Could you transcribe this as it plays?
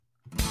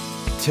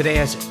Today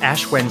is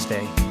Ash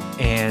Wednesday,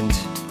 and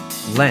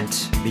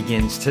Lent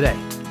begins today.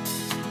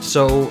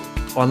 So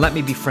on Let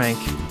Me Be Frank,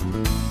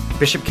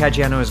 Bishop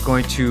Caggiano is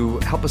going to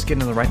help us get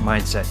in the right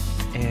mindset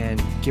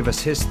and give us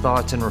his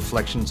thoughts and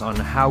reflections on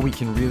how we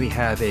can really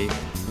have a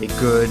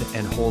good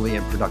and holy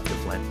and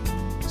productive Lent.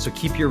 So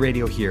keep your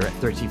radio here at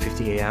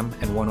 1350 AM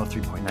and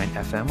 103.9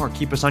 FM, or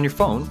keep us on your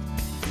phone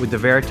with the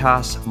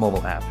Veritas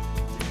mobile app.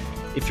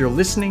 If you're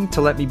listening to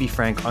Let Me Be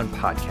Frank on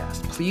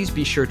podcast, please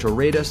be sure to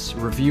rate us,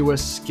 review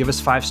us, give us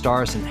 5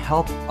 stars, and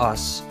help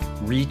us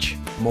reach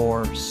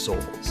more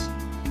souls.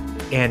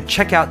 And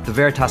check out the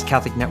Veritas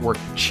Catholic Network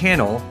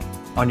channel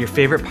on your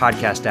favorite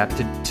podcast app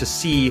to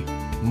see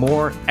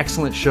more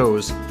excellent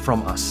shows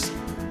from us.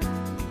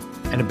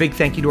 And a big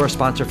thank you to our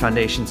sponsor,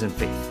 Foundations in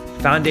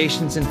Faith.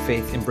 Foundations in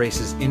Faith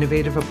embraces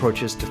innovative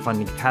approaches to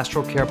funding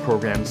pastoral care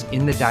programs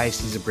in the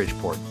Diocese of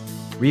Bridgeport.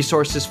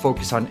 Resources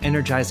focus on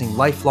energizing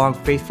lifelong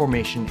faith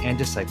formation and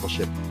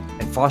discipleship,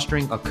 and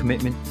fostering a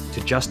commitment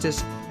to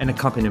justice and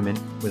accompaniment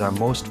with our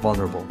most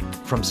vulnerable,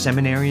 from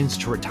seminarians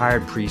to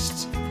retired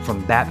priests,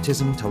 from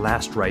baptism to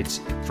last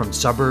rites, from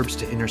suburbs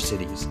to inner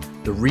cities.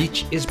 The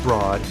reach is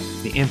broad,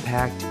 the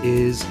impact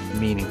is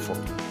meaningful.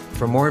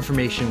 For more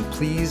information,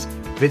 please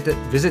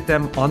visit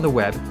them on the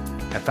web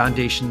at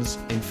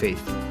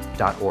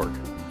foundationsinfaith.org.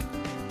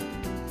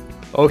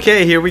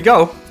 Okay, here we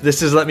go.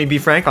 This is Let Me Be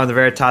Frank on the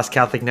Veritas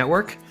Catholic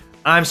Network.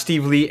 I'm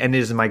Steve Lee, and it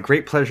is my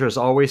great pleasure, as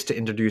always, to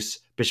introduce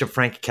Bishop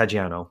Frank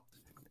Caggiano.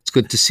 It's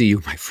good to see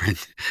you, my friend.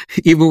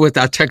 Even with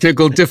our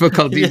technical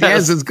difficulties,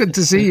 yes, it's good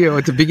to see you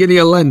at the beginning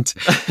of Lent.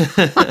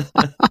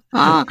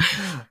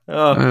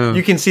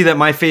 You can see that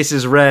my face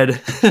is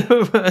red.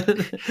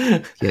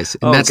 Yes,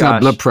 and that's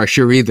not blood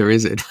pressure either,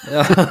 is it?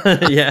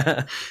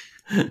 Yeah.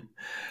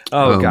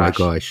 Oh my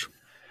gosh.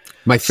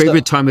 My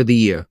favorite time of the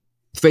year.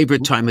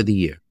 Favorite time of the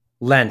year.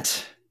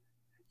 Lent.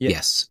 Yeah.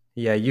 Yes.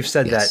 Yeah, you've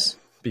said that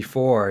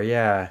before.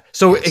 Yeah.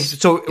 So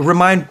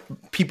remind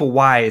people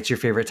why it's your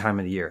favorite time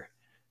of the year.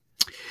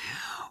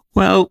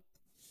 Well,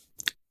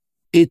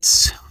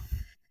 it's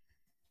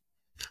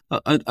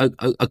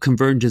a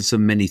convergence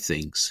of many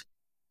things.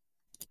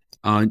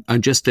 On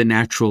just the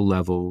natural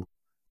level,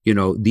 you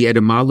know, the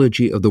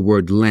etymology of the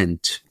word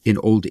Lent in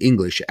Old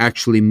English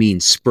actually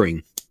means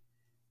spring.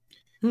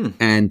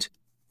 And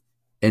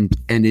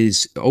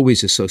is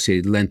always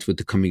associated Lent with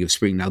the coming of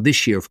spring. Now,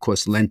 this year, of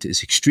course, Lent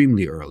is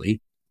extremely early.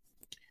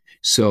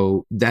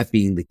 So that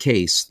being the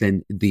case,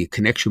 then the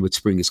connection with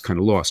spring is kind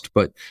of lost.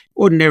 But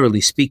ordinarily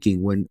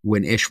speaking,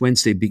 when Ash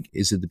Wednesday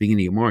is at the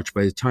beginning of March,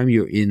 by the time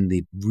you're in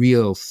the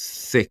real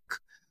thick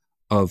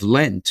of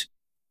Lent,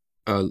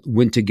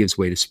 winter gives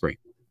way to spring.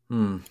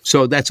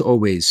 So that's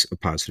always a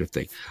positive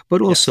thing.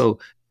 But also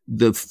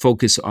the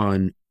focus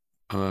on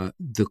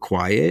the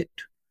quiet,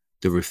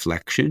 the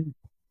reflection,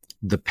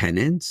 the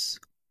penance,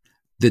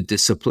 the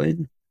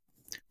discipline.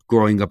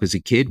 Growing up as a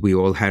kid, we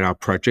all had our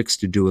projects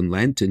to do in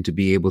Lent, and to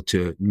be able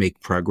to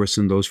make progress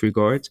in those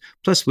regards.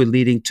 Plus, we're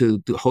leading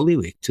to the Holy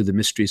Week, to the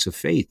mysteries of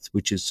faith,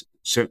 which is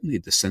certainly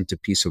the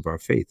centerpiece of our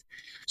faith.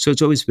 So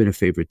it's always been a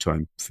favorite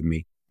time for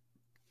me.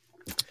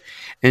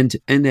 And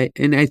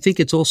I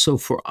think it's also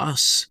for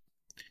us,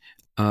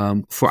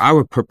 for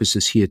our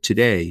purposes here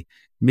today,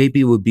 maybe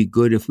it would be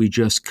good if we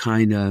just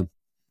kind of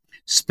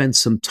spend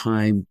some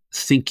time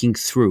thinking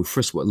through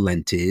first what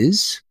Lent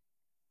is,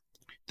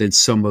 then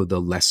some of the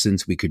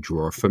lessons we could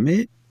draw from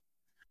it,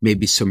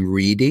 maybe some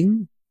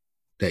reading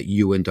that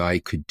you and I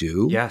could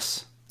do.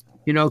 Yes.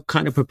 You know,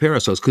 kind of prepare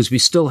ourselves, because we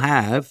still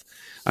have,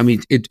 I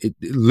mean, it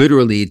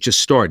literally just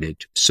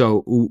started.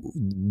 So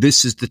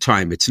this is the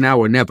time, it's now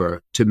or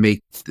never, to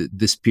make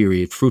this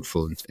period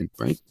fruitful,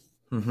 right?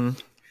 Mm-hmm.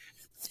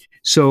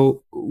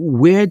 So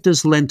where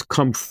does Lent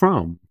come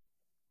from?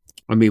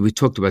 I mean, we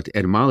talked about the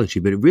etymology,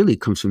 but it really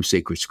comes from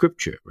sacred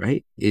scripture,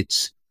 right?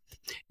 It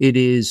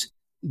is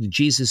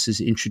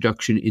Jesus'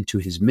 introduction into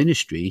his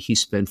ministry. He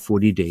spent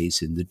 40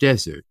 days in the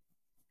desert,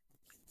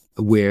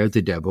 where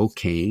the devil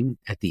came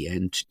at the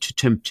end to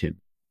tempt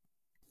him.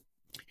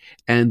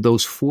 And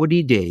those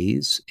 40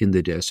 days in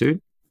the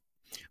desert,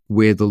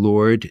 where the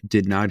Lord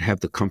did not have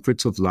the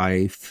comforts of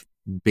life,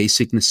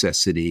 basic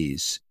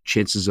necessities,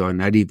 chances are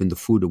not even the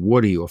food and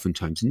water he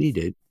oftentimes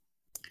needed.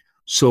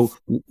 So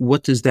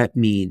what does that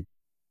mean?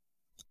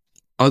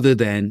 Other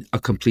than a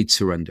complete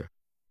surrender.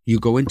 You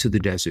go into the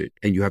desert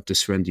and you have to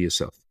surrender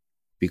yourself,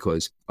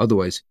 because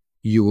otherwise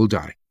you will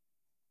die.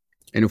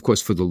 And of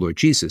course, for the Lord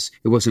Jesus,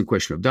 it wasn't a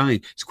question of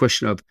dying. It's a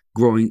question of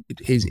growing,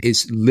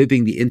 is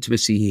living the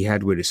intimacy he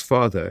had with his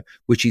Father,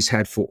 which he's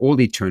had for all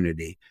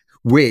eternity,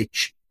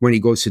 which, when he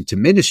goes into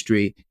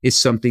ministry, is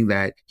something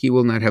that he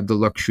will not have the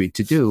luxury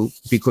to do,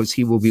 because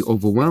he will be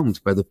overwhelmed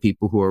by the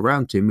people who are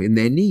around him in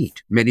their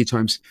need. Many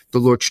times the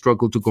Lord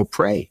struggled to go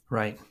pray.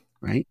 Right.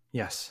 Right?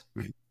 Yes.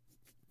 Right.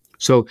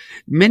 So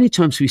many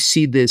times we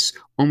see this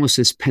almost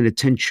as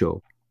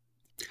penitential.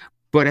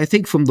 But I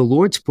think from the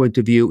Lord's point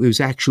of view, it was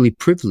actually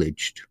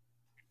privileged.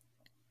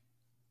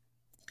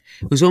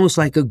 It was almost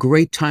like a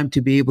great time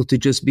to be able to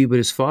just be with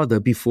his Father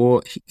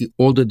before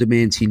all the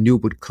demands he knew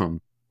would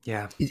come.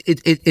 Yeah.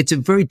 It's a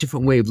very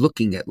different way of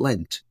looking at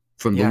Lent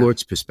from the Yeah.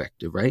 Lord's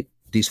perspective, right?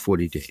 These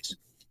 40 days,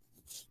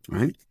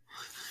 right?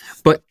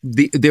 But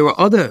there were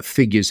other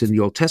figures in the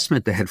Old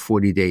Testament that had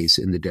 40 days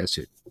in the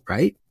desert,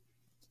 right?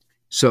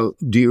 So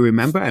do you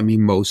remember? I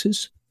mean,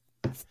 Moses,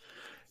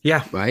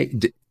 Yeah. right?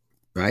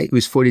 Right? It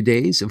was 40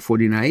 days and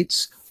 40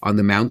 nights on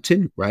the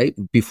mountain, right?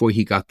 Before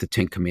he got the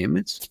 10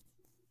 Commandments.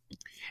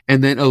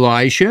 And then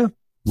Elijah,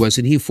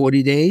 wasn't he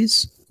 40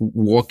 days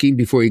walking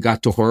before he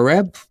got to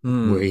Horeb,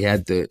 where he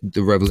had the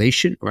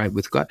revelation, right,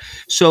 with God?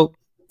 So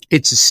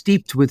it's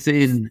steeped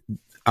within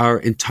our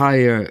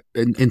entire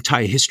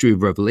history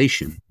of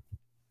revelation.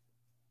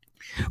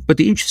 But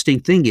the interesting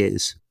thing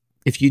is,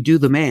 if you do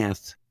the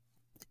math,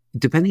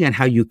 depending on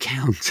how you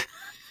count,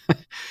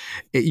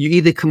 you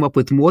either come up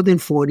with more than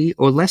 40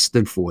 or less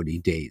than 40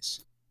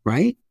 days,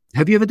 right?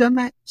 Have you ever done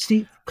that,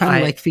 Steve? Kind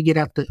of like figured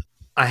out the...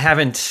 I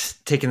haven't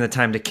taken the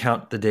time to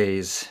count the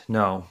days,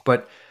 no.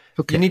 But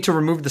Okay. you need to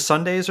remove the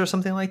Sundays or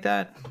something like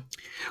that?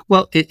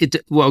 Well,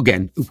 well,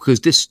 again, because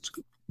this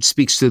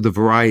speaks to the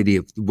variety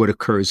of what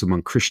occurs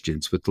among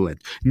Christians with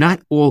Lent.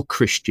 Not all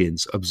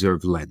Christians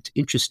observe Lent,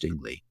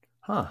 interestingly.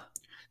 Huh.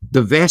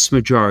 The vast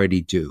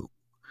majority do.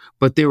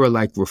 But there are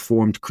like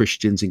Reformed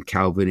Christians and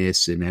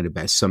Calvinists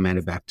and some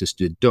Anabaptists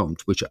that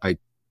don't, which I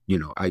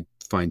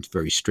find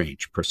very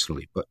strange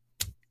personally, but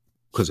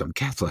because I'm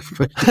Catholic.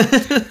 But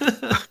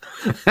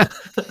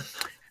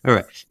all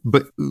right.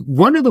 But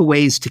one of the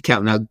ways to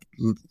count, now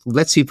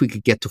let's see if we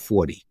could get to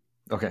 40.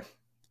 Okay.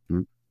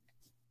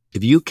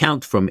 If you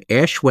count from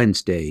Ash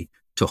Wednesday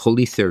to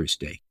Holy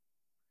Thursday,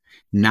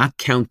 not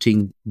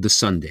counting the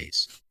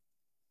Sundays,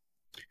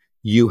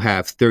 you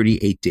have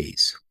 38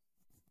 days.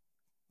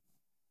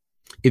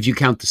 If you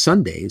count the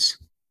Sundays,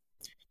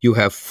 you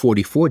have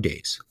 44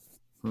 days,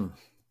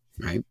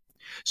 right?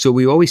 So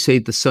we always say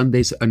the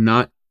Sundays are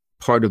not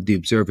part of the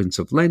observance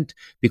of Lent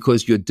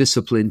because your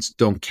disciplines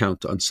don't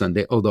count on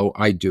Sunday, although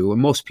I do,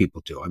 and most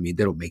people do. I mean,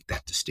 they don't make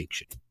that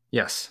distinction.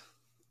 Yes.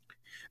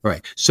 All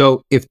right.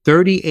 So if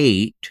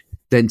 38,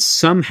 then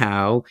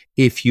somehow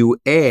if you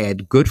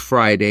add Good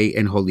Friday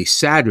and Holy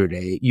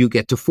Saturday, you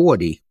get to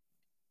 40,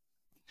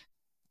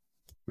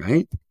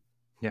 right?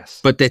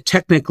 Yes. But they're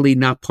technically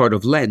not part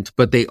of Lent,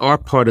 but they are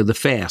part of the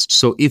fast.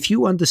 So if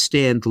you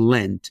understand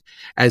Lent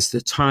as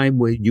the time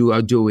where you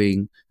are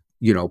doing,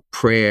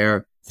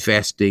 prayer,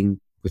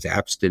 fasting with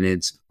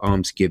abstinence,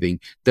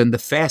 almsgiving, then the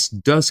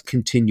fast does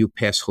continue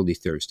past Holy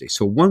Thursday.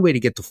 So one way to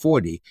get to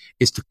 40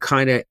 is to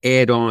kind of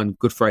add on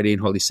Good Friday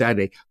and Holy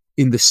Saturday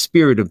in the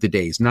spirit of the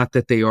days, not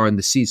that they are in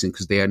the season,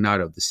 because they are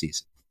not of the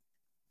season.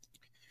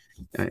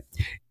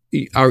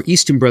 Our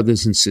Eastern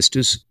brothers and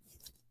sisters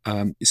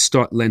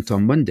start Lent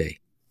on Monday.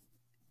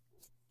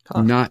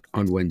 Not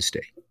on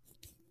Wednesday.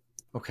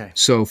 Okay.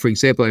 So, for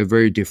example, I have a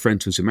very dear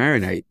friend who's a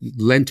Maronite.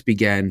 Lent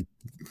began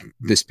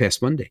this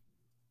past Monday.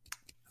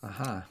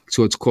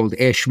 So it's called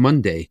Ash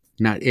Monday,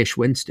 not Ash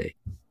Wednesday.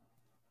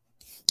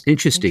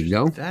 Interesting,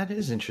 no? That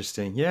is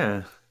interesting,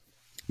 yeah.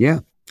 Yeah.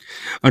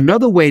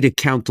 Another way to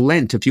count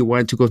Lent, if you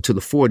wanted to go to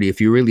the 40,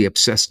 if you're really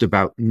obsessed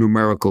about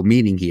numerical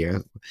meaning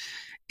here,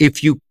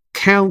 if you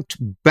count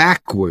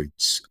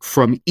backwards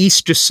from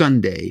Easter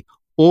Sunday,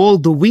 all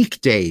the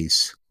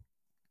weekdays,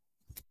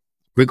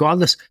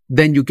 regardless,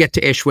 then you get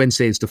to Ash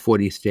Wednesday as the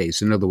 40th day.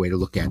 Is another way to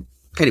look at it.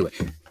 Anyway,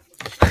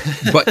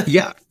 but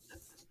yeah.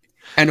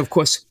 And of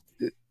course,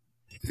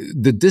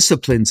 the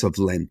disciplines of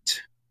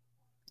Lent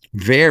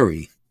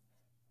vary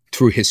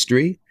through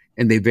history,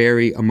 and they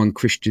vary among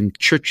Christian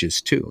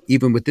churches too,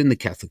 even within the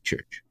Catholic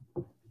Church.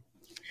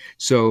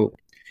 So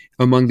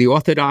among the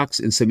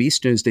Orthodox and some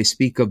Easterns, they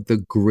speak of the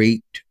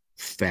Great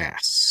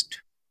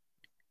Fast.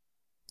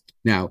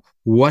 Now,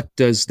 what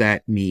does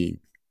that mean?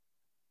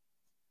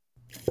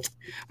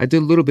 I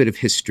did a little bit of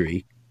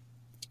history,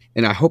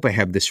 and I hope I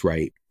have this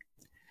right,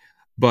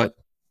 but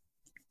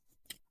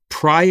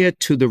prior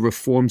to the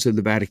reforms of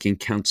the Vatican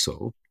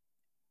Council,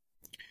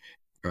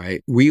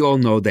 right, we all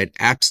know that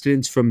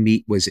abstinence from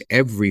meat was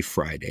every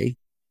Friday,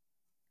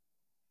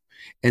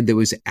 and there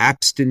was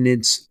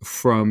abstinence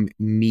from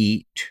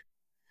meat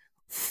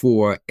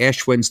for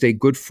Ash Wednesday,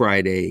 Good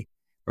Friday,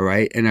 all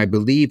right, and I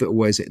believe it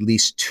was at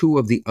least 2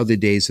 of the other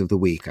days of the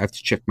week. I have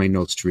to check my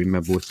notes to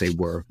remember what they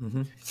were.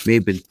 May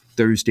have been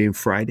Thursday and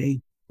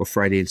Friday, or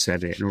Friday and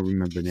Saturday. I don't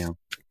remember now.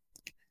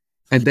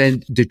 And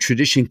then the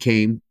tradition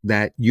came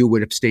that you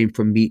would abstain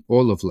from meat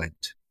all of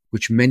Lent,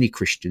 which many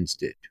Christians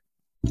did,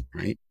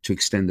 right, to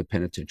extend the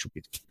penitential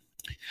period.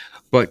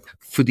 But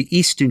for the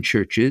Eastern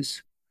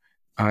churches,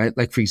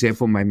 like, for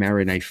example, my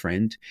Maronite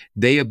friend,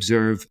 they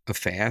observe a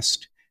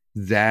fast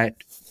that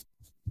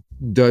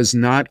does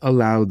not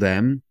allow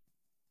them,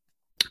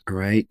 all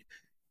right,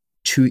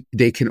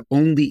 they can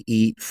only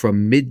eat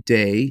from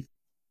midday,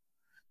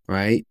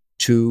 right,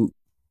 to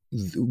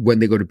when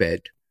they go to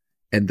bed.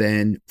 And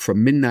then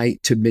from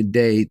midnight to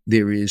midday,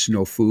 there is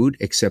no food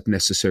except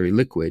necessary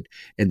liquid.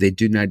 And they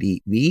do not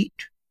eat meat,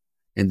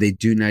 and they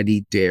do not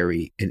eat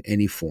dairy in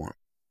any form,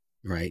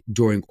 right,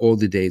 during all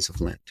the days of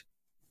Lent.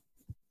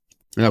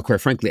 Now,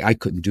 quite frankly, I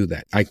couldn't do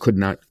that. I could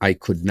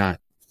not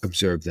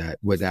observe that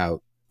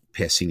without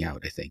passing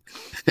out, I think.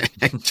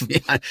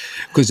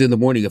 Because in the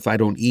morning, if I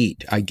don't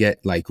eat, I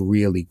get like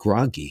really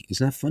groggy.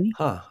 Isn't that funny?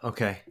 Huh.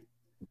 Okay.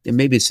 And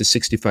maybe it's the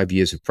 65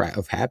 years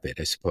of habit,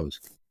 I suppose.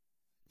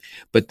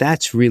 But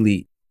that's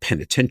really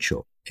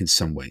penitential in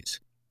some ways.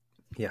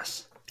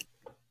 Yes.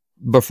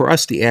 But for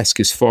us, the ask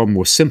is far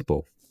more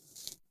simple.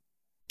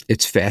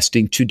 It's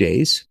fasting 2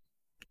 days,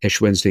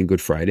 Ash Wednesday and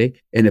Good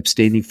Friday, and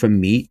abstaining from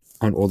meat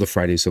on all the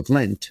Fridays of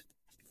Lent,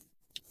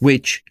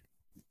 which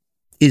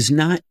is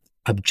not,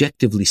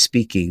 objectively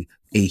speaking,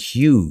 a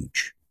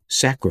huge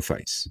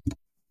sacrifice.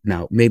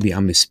 Now, maybe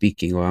I'm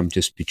misspeaking or I'm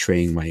just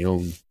betraying my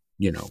own,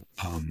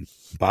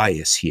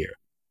 bias here.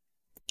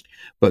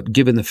 But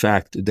given the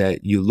fact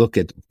that you look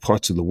at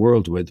parts of the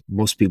world where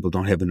most people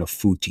don't have enough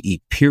food to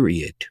eat,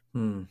 period,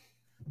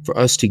 for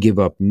us to give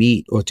up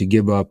meat or to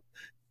give up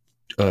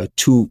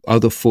 2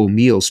 other full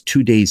meals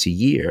 2 days a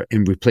year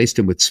and replace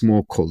them with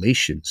small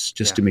collations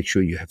just to make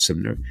sure you have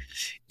some nerve.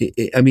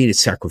 It's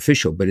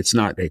sacrificial, but it's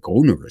not like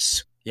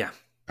onerous. Yeah.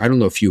 I don't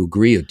know if you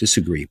agree or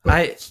disagree.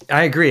 But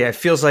I agree. It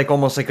feels like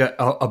almost like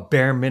a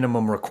bare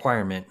minimum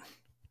requirement.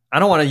 I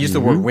don't want to use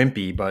the word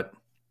wimpy, but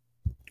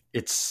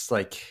it's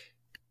like,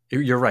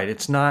 you're right.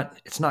 It's not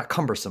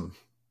cumbersome.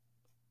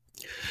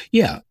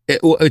 Yeah.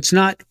 It's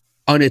not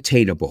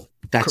unattainable.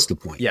 That's the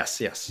point.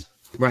 Yes.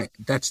 Right.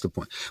 That's the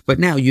point. But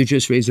now you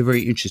just raised a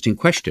very interesting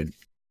question.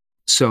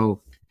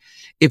 So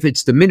if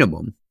it's the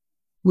minimum,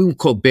 we won't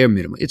call bare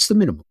minimum. It's the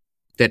minimum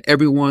that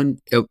everyone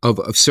of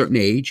a certain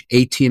age,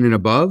 18 and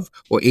above,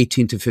 or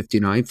 18 to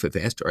 59 for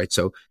fast. All right.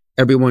 So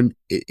everyone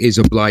is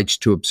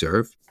obliged to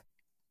observe.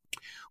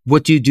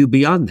 What do you do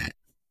beyond that,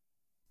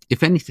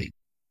 if anything?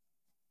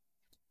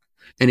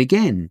 And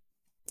again,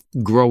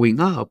 growing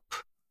up,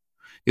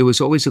 it was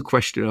always a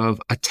question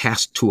of a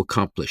task to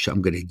accomplish.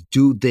 I'm going to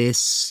do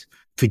this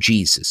for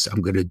Jesus.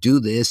 I'm going to do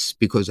this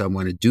because I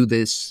want to do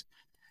this,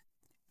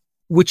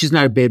 which is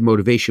not a bad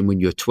motivation when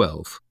you're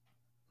 12.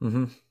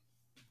 Mm-hmm.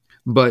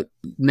 But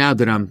now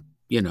that I'm,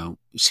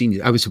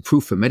 senior, I was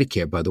approved for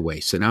Medicare, by the way.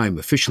 So now I'm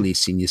officially a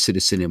senior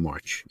citizen in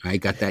March. I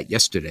got that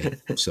yesterday.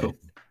 So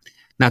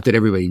not that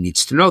everybody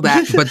needs to know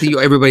that, but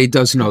everybody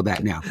does know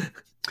that now.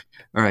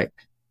 All right.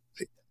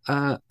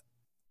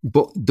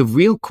 But the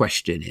real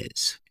question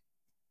is,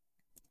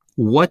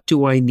 what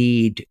do I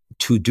need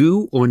to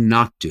do or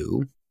not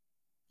do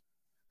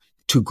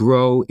to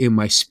grow in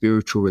my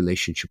spiritual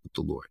relationship with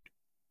the Lord,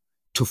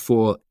 to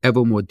fall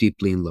ever more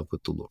deeply in love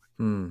with the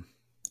Lord?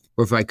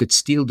 Or if I could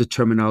steal the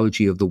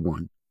terminology of the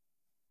one,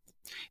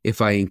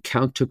 if I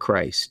encounter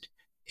Christ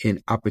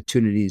in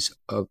opportunities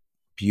of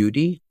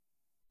beauty,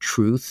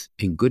 truth,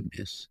 and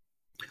goodness,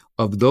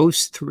 of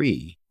those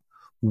 3,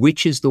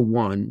 which is the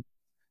one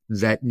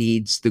that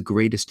needs the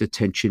greatest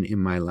attention in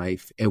my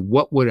life? And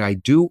what would I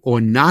do or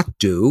not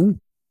do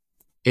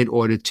in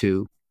order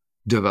to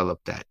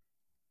develop that?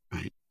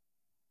 Right.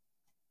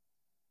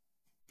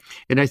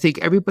 And I think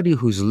everybody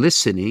who's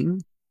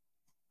listening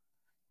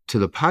to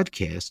the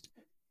podcast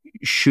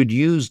should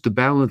use the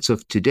balance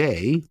of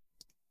today,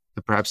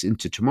 and perhaps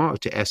into tomorrow,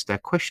 to ask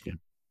that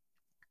question.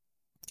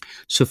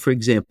 So, for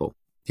example,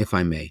 if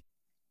I may,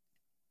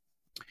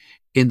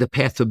 in the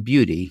path of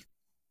beauty,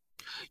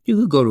 you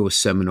could go to a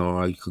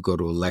seminar, you could go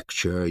to a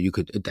lecture,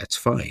 that's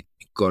fine.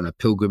 You could go on a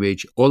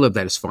pilgrimage, all of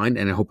that is fine,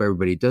 and I hope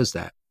everybody does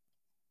that.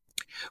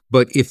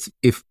 But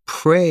if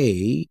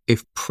praying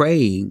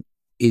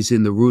is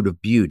in the root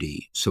of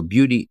beauty, so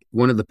beauty,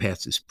 one of the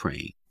paths is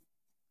praying,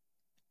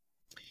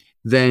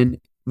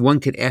 then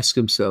one could ask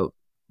himself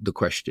the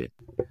question,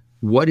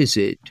 what is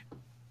it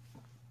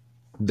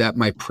that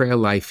my prayer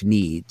life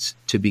needs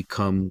to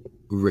become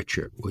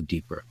richer or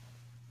deeper?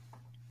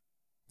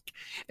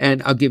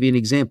 And I'll give you an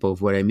example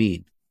of what I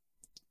mean.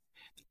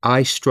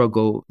 I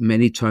struggle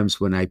many times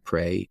when I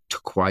pray to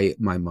quiet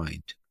my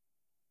mind.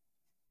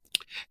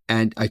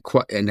 And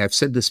I've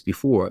said this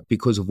before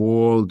because of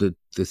all the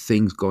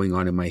things going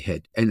on in my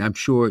head. And I'm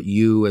sure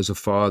you, as a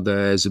father,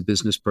 as a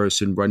business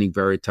person running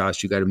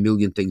Veritas, you got a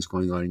million things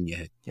going on in your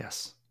head.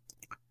 Yes.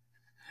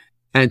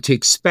 And to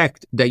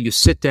expect that you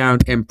sit down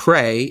and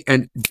pray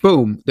and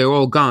boom, they're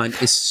all gone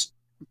is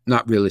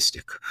not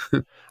realistic.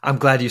 I'm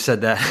glad you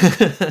said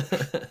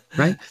that.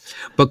 Right?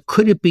 But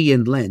could it be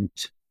in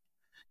Lent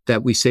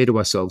that we say to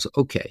ourselves,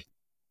 okay,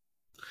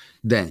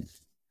 then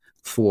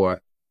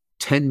for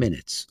 10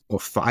 minutes or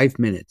 5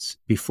 minutes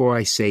before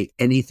I say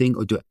anything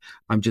or do it,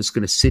 I'm just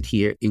going to sit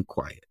here in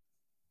quiet.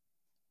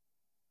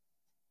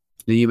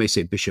 Then you may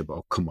say, Bishop,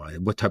 oh, come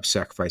on, what type of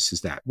sacrifice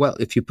is that? Well,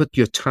 if you put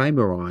your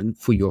timer on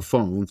for your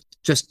phone,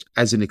 just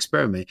as an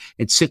experiment,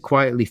 and sit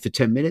quietly for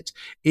 10 minutes,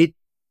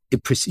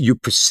 you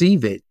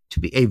perceive it to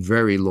be a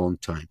very long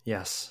time.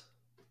 Yes.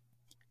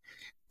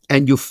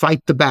 And you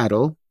fight the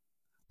battle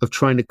of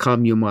trying to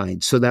calm your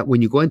mind so that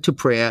when you go into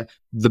prayer,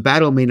 the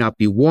battle may not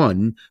be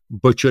won,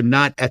 but you're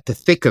not at the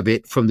thick of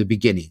it from the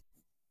beginning.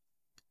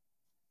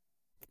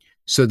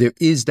 So there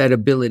is that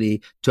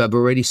ability to have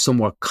already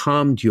somewhat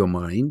calmed your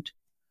mind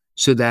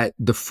so that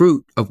the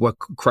fruit of what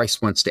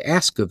Christ wants to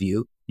ask of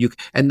you, you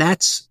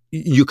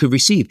could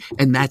receive.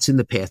 And that's in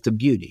the path of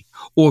beauty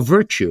or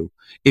virtue.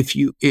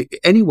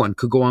 Anyone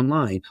could go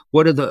online.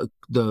 What are the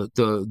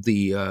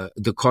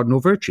cardinal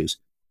virtues?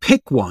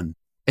 Pick one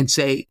and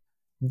say,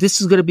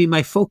 this is going to be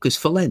my focus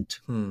for Lent.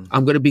 I'm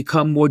going to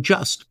become more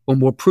just or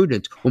more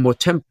prudent or more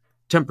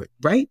temperate,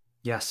 right?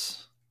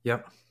 Yes.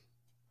 Yep.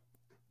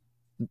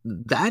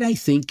 That, I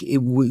think,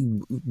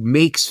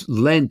 makes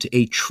Lent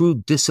a true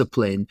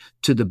discipline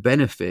to the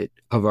benefit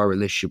of our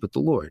relationship with the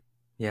Lord.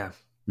 Yeah.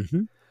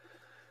 Mm-hmm.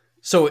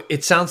 So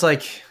it sounds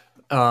like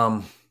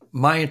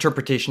my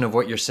interpretation of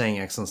what you're saying,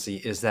 Excellency,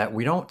 is that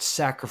we don't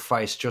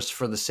sacrifice just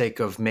for the sake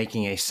of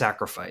making a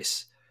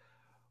sacrifice.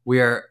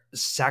 We are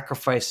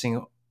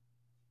sacrificing,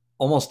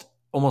 almost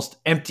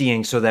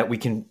emptying, so that we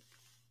can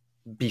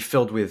be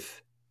filled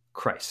with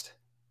Christ.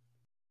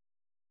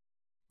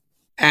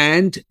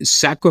 And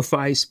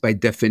sacrifice by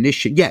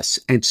definition, yes,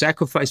 and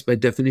sacrifice by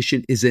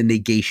definition is a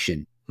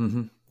negation.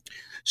 Mm-hmm.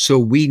 So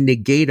we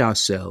negate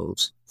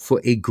ourselves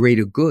for a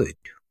greater good,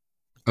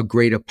 a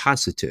greater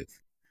positive.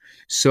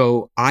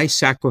 So I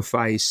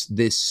sacrifice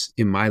this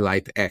in my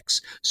life,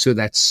 X, so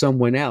that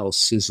someone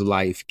else's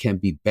life can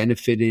be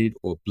benefited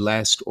or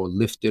blessed or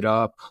lifted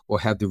up or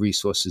have the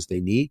resources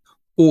they need.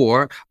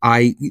 Or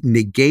I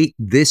negate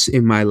this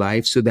in my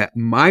life so that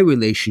my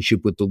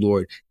relationship with the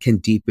Lord can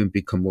deepen,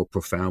 become more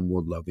profound,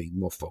 more loving,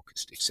 more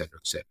focused, etc.,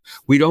 etc.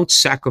 We don't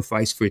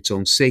sacrifice for its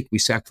own sake. We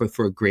sacrifice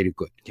for a greater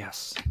good.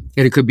 Yes.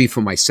 And it could be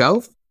for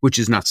myself, which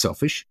is not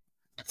selfish,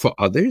 for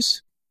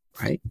others,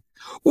 right?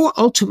 Or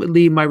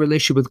ultimately my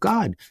relationship with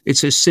God.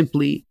 It's just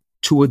simply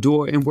to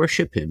adore and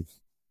worship him.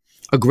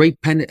 A great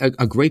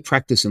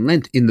practice in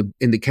Lent in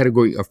the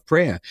category of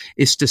prayer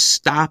is to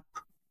stop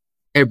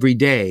every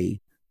day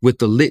with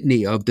the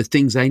litany of the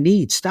things I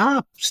need.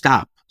 Stop.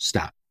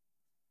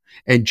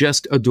 And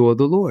just adore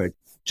the Lord.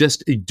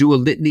 Just do a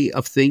litany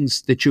of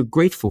things that you're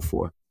grateful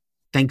for.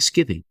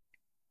 Thanksgiving.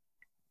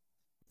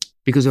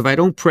 Because if I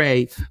don't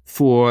pray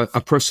for a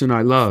person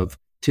I love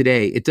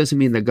today, it doesn't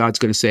mean that God's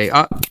going to say,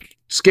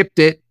 skipped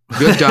it.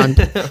 You're done.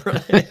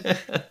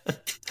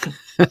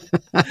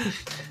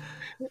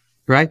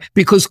 Right?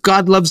 Because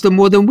God loves them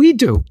more than we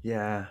do.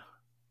 Yeah.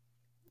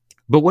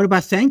 But what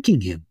about thanking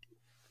him?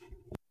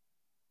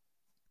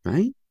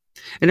 Right?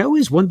 And I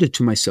always wonder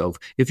to myself,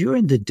 if you're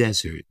in the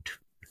desert,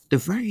 the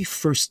very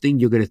first thing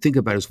you're going to think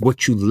about is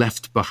what you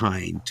left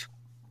behind.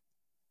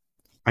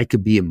 I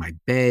could be in my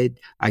bed.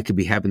 I could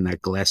be having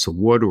that glass of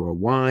water or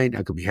wine.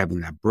 I could be having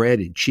that bread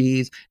and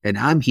cheese. And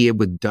I'm here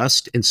with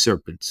dust and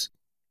serpents.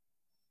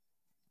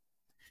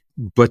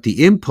 But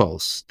the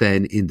impulse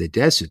then in the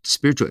desert,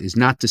 spiritual, is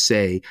not to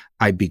say,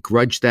 I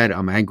begrudge that,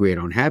 I'm angry, I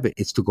don't have it.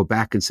 It's to go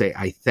back and say,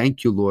 I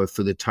thank you, Lord,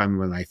 for the time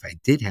of my life I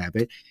did have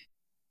it.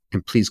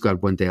 And please,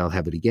 God, one day I'll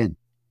have it again.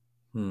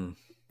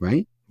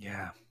 Right?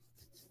 Yeah.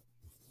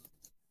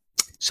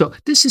 So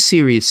this is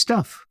serious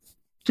stuff.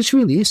 This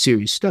really is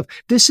serious stuff.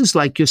 This is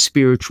like your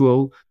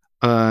spiritual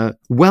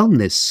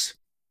wellness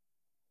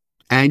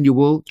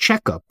annual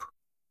checkup.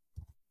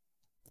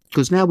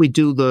 Because now we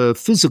do the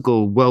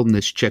physical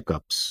wellness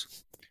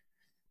checkups.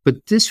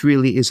 But this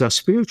really is our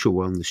spiritual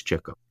wellness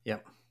checkup.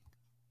 Yep.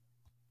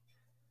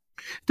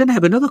 Then I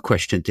have another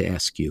question to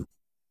ask you.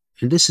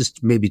 And this is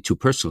maybe too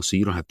personal, so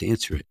you don't have to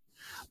answer it.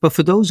 But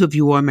for those of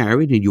you who are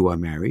married, and you are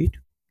married,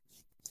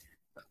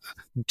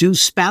 do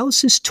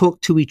spouses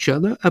talk to each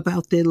other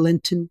about their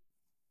Lenten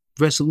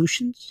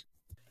resolutions?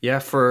 Yeah,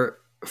 for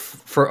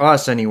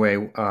us anyway,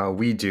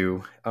 we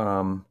do.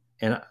 And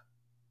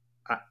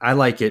I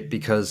like it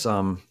because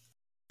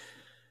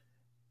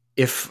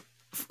if,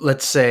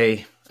 let's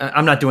say,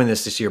 I'm not doing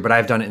this year, but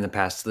I've done it in the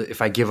past.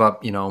 If I give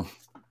up,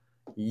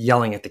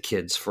 yelling at the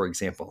kids, for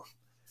example,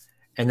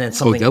 and then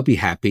something, they'll be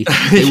happy.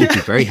 They will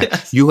be very happy.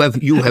 Yes. You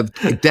have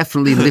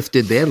definitely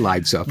lifted their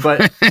lives up.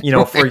 But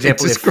for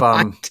example,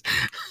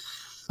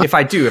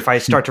 if I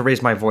start to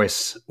raise my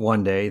voice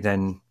one day,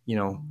 then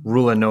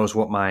Rula knows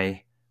what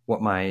my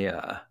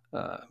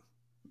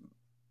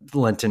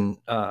Lenten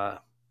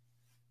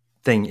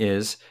thing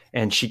is,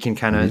 and she can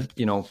kind of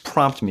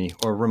prompt me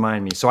or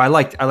remind me. So I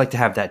like to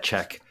have that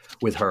check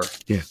with her.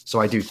 Yeah.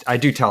 So I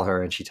do tell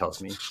her, and she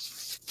tells me.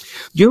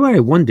 You know what I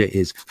wonder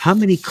is how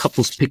many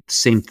couples pick the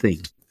same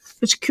thing?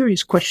 It's a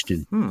curious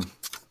question.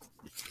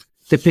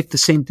 They pick the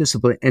same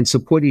discipline and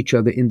support each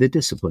other in the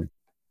discipline.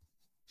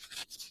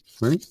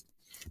 Right?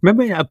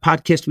 Remember a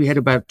podcast we had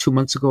about 2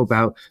 months ago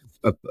about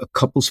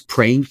couples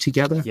praying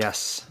together?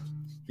 Yes.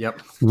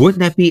 Yep. Wouldn't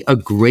that be a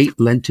great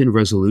Lenten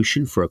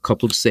resolution for a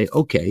couple to say,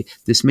 okay,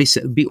 this may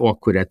be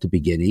awkward at the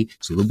beginning.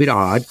 It's a little bit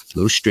odd, a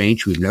little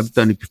strange. We've never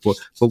done it before.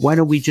 But why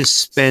don't we just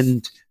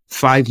spend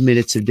 5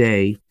 minutes a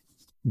day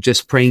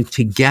just praying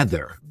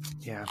together?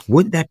 Yeah.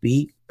 Wouldn't that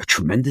be a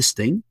tremendous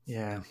thing?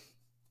 Yeah.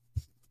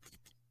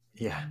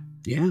 Yeah.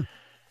 Yeah.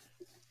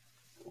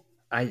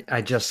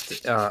 I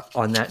just,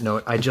 on that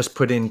note, I just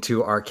put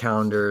into our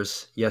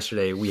calendars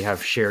yesterday. We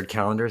have shared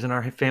calendars in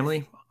our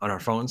family on our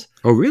phones.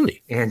 Oh,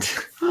 really? And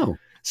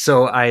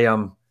so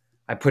I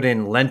put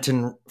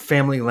in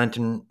family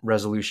Lenten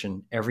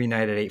resolution. Every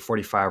night at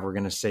 8:45, we're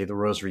going to say the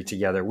rosary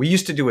together. We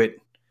used to do it,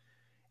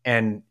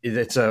 and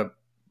it's a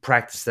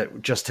practice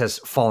that just has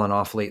fallen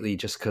off lately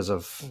just because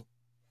of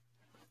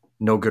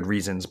no good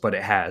reasons, but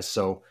it has.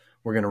 So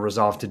we're going to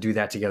resolve to do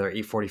that together at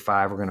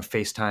 8:45. We're going to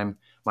FaceTime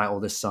my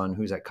oldest son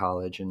who's at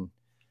college and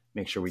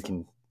make sure we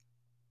can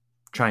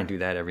try and do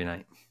that every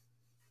night.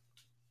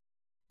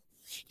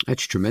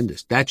 That's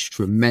tremendous. That's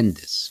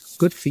tremendous.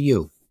 Good for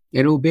you.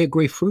 And it will bear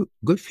great fruit.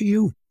 Good for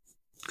you.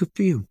 Good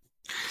for you.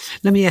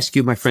 Let me ask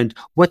you, my friend,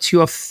 what's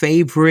your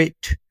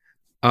favorite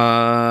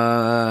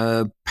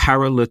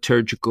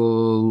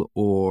paraliturgical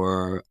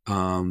or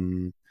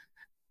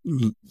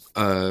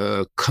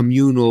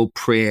communal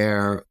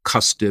prayer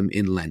custom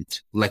in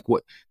Lent? Like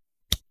what?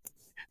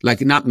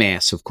 Like not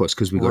Mass, of course,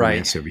 because we go to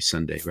Mass every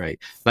Sunday, right?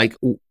 Like,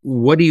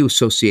 what do you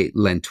associate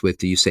Lent with?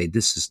 Do you say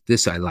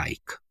this I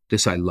like,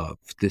 this I love,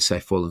 this I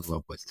fall in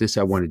love with, this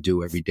I want to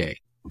do every day?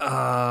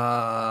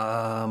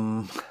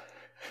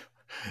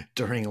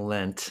 During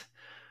Lent,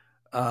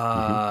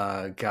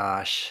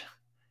 gosh,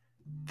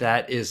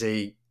 that is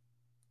a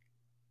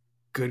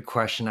good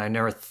question. I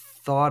never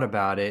thought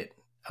about it.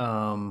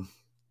 I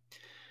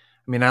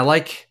mean, I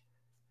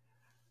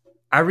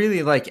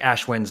really like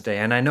Ash Wednesday,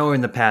 and I know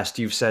in the past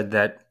you've said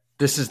that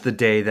this is the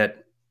day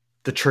that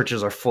the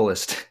churches are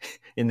fullest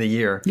in the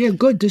year. Yeah,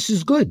 good. This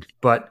is good.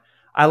 But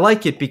I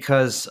like it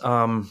because,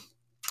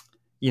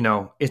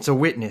 it's a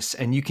witness,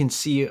 and you can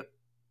see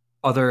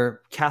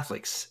other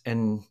Catholics.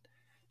 And,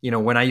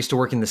 when I used to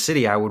work in the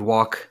city, I would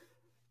walk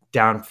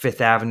down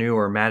Fifth Avenue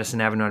or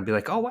Madison Avenue and I'd be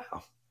like, oh,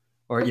 wow.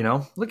 Or,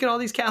 look at all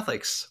these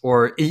Catholics.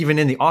 Or even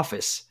in the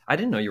office, I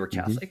didn't know you were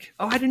Catholic.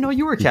 Mm-hmm. Oh, I didn't know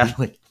you were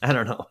Catholic. I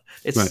don't know.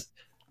 It's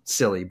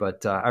silly,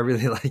 but I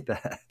really like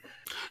that.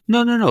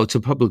 No. It's a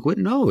public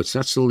witness. No, it's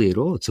not silly at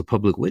all. It's a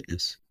public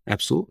witness.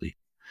 Absolutely.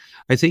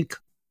 I think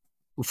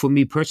for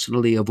me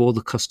personally, of all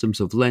the customs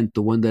of Lent,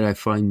 the one that I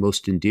find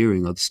most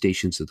endearing are the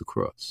Stations of the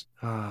Cross.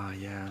 Oh,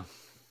 yeah.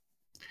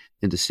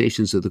 And the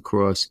Stations of the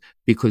Cross,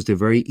 because they're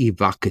very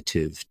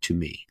evocative to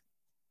me.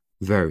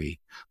 Very.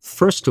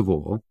 First of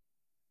all,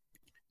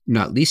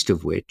 not least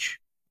of which,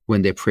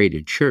 when they're prayed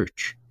in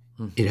church,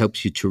 it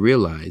helps you to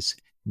realize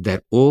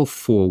that all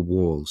four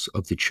walls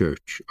of the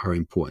church are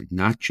important,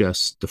 not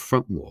just the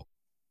front wall.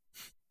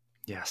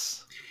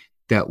 Yes.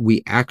 That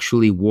we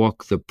actually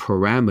walk the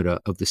parameter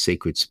of the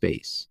sacred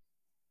space.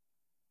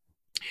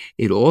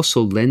 It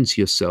also lends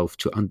yourself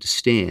to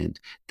understand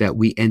that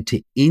we enter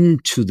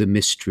into the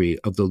mystery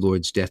of the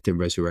Lord's death and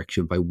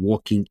resurrection by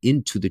walking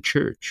into the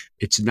church.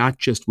 It's not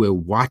just we're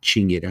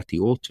watching it at the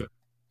altar.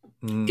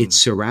 It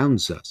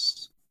surrounds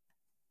us,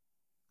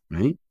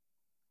 right?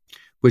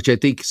 Which I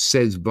think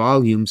says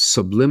volumes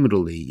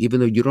subliminally, even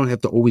though you don't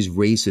have to always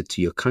raise it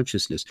to your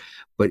consciousness,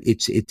 but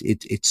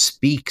it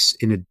speaks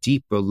in a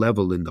deeper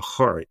level in the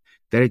heart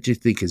that I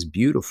just think is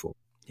beautiful.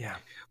 Yeah.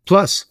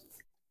 Plus,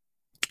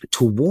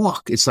 to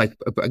walk, it's like,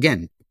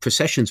 again,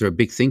 processions are a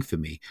big thing for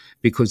me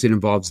because it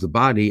involves the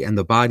body, and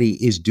the body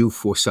is due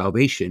for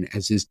salvation,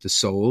 as is the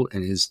soul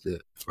and is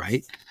the,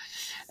 right,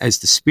 as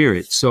the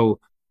spirit. So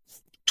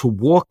to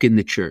walk in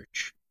the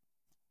church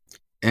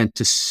and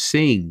to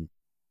sing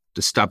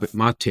the Stabat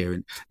Mater,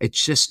 and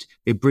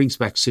it brings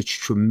back such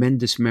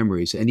tremendous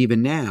memories. And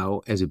even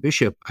now, as a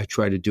bishop, I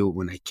try to do it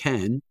when I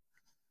can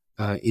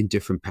in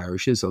different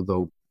parishes,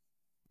 although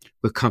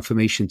with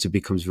confirmations, it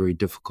becomes very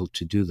difficult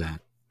to do that.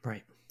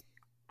 Right.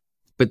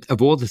 But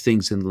of all the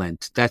things in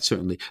Lent, that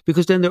certainly,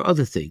 because then there are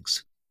other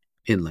things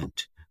in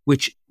Lent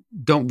which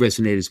don't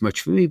resonate as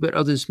much for me, but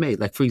others may.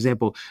 Like, for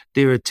example,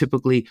 there are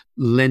typically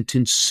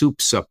Lenten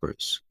soup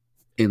suppers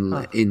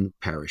in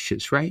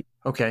parishes, right?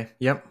 Okay.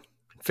 Yep.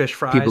 Fish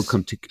fries. People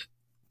come to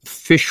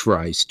fish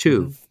fries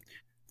too.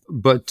 Mm-hmm.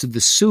 But to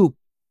the soup,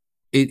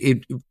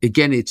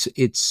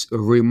 it's a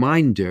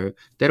reminder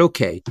that,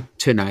 okay,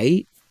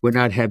 tonight we're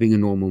not having a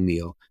normal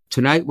meal.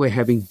 Tonight we're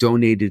having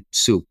donated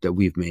soup that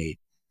we've made.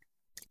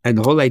 And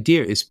the whole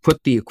idea is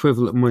put the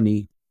equivalent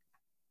money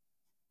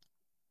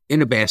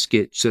in a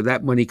basket so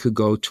that money could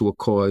go to a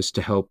cause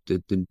to help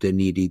the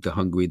needy, the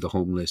hungry, the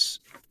homeless,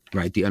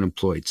 right? The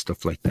unemployed,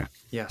 stuff like that.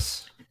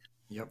 Yes.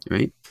 Yep.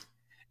 Right?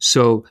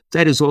 So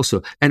that is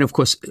also, and of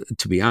course,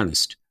 to be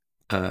honest,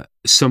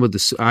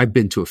 I've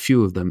been to a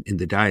few of them in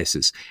the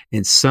diocese,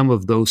 and some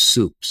of those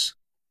soups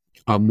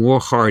are more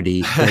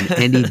hearty than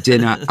any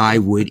dinner I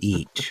would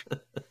eat.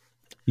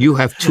 You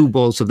have 2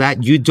 bowls of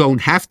that. You don't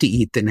have to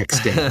eat the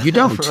next day. You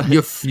don't.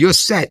 Right. You're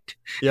set.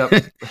 Yep.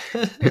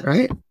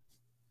 Right?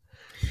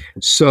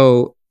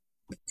 So,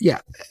 yeah.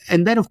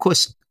 And then, of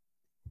course,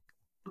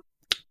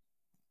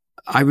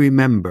 I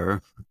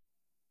remember,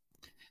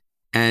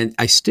 and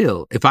I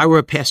still, if I were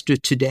a pastor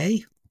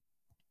today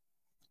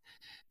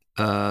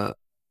of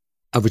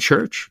a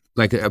church,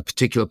 like a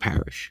particular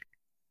parish,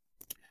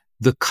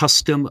 the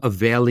custom of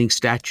veiling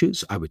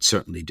statues, I would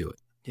certainly do it.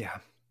 Yeah.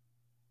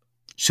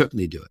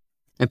 Certainly do it.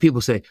 And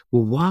people say,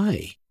 well,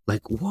 why?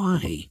 Like,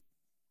 why?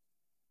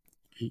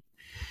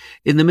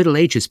 In the Middle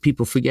Ages,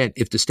 people forget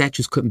if the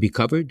statues couldn't be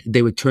covered,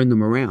 they would turn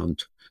them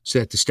around so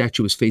that the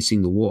statue was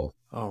facing the wall.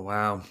 Oh,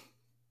 wow.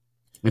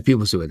 And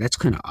people say, well, that's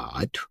kind of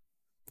odd.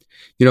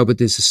 But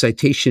there's a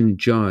citation in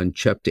John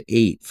chapter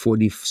 8,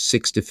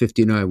 46 to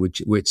 59,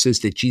 where it says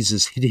that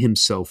Jesus hid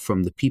himself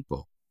from the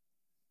people.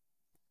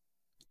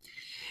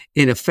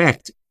 In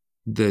effect,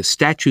 the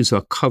statues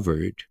are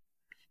covered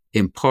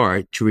in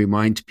part to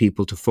remind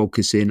people to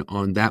focus in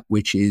on that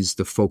which is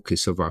the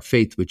focus of our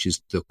faith, which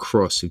is the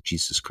cross of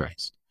Jesus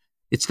Christ.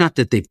 It's not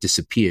that they've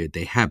disappeared,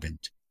 they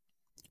haven't,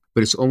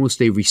 but it's almost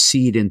they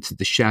recede into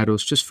the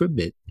shadows just for a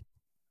bit,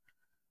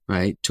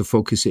 right? To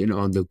focus in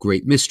on the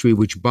great mystery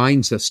which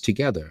binds us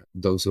together,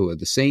 those who are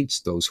the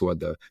saints, those who are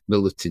the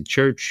militant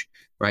church,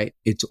 right?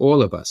 It's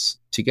all of us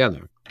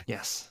together.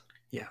 Yes.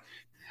 Yeah.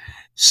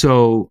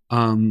 So,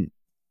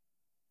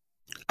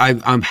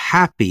 I'm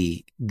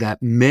happy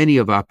that many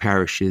of our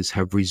parishes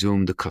have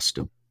resumed the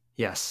custom.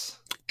 Yes.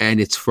 And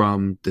it's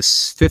from the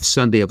fifth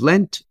Sunday of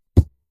Lent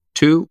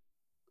to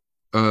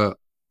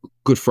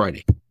Good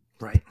Friday.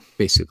 Right.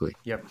 Basically.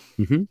 Yep.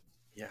 Mm-hmm.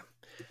 Yeah.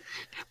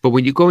 But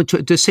when you go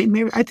into the St.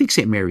 Mary, I think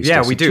St. Mary's.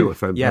 Yeah, we do. Too,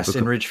 if I yes,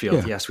 in Ridgefield.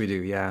 Yeah. Yes, we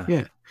do. Yeah.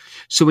 Yeah.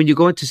 So when you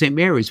go into St.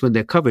 Mary's, when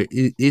they're covered,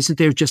 isn't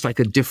there just like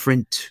a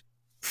different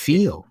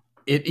feel?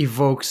 It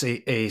evokes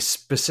a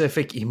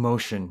specific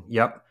emotion.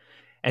 Yep.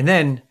 And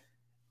then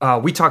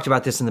we talked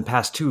about this in the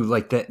past too,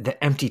 like the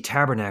empty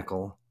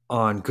tabernacle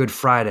on Good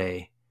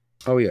Friday.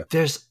 Oh yeah.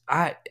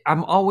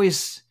 I'm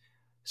always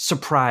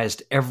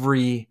surprised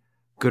every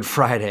Good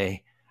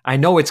Friday. I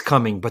know it's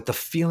coming, but the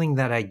feeling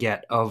that I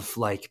get of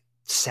like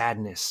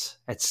sadness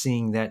at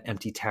seeing that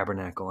empty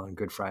tabernacle on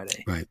Good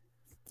Friday. Right.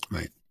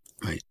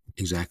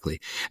 Exactly.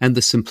 And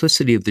the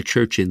simplicity of the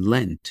church in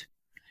Lent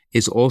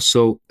is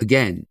also,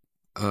 again,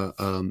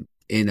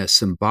 in a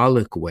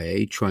symbolic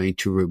way, trying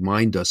to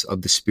remind us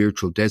of the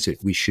spiritual desert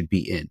we should be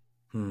in.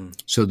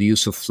 So the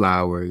use of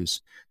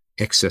flowers,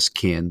 excess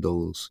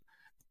candles,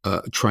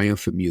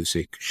 triumphant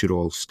music should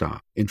all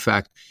stop. In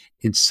fact,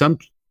 in some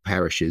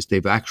parishes,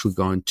 they've actually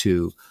gone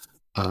to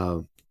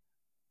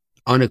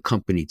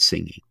unaccompanied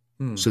singing.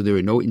 So there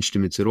are no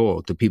instruments at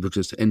all. The people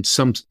just, and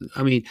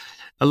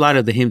a lot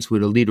of the hymns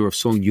with a leader of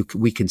song,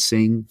 we can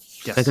sing.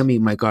 Yes. Like,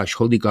 my gosh,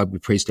 Holy God, we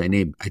praise thy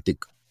name. I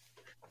think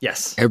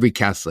yes, every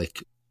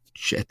Catholic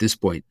at this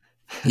point,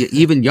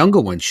 even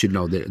younger ones should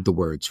know the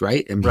words,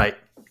 right? Right.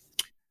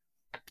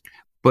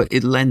 But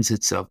it lends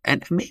itself,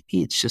 and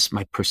maybe it's just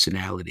my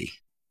personality,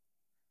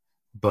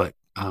 but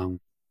I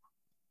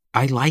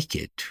like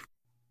it.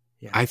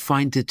 Yeah. I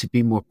find it to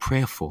be more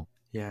prayerful.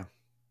 Yeah.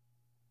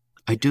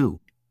 I do.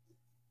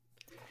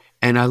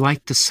 And I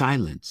like the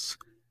silence,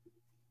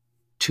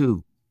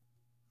 too.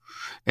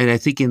 And I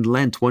think in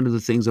Lent, one of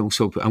the things I'm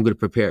going to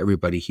prepare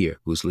everybody here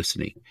who's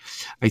listening.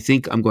 I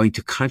think I'm going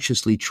to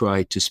consciously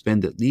try to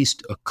spend at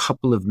least a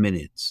couple of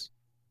minutes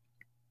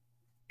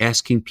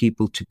asking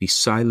people to be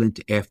silent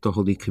after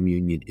Holy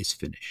Communion is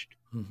finished.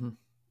 Mm-hmm.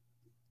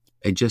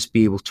 And just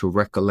be able to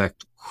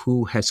recollect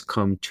who has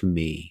come to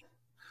me.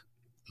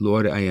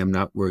 Lord, I am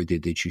not worthy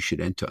that you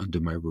should enter under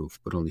my roof,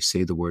 but only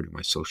say the word and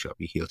my soul shall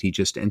be healed. He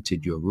just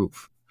entered your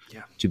roof.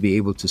 Yeah. To be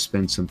able to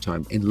spend some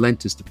time. And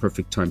Lent is the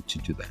perfect time to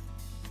do that.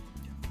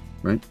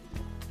 Right?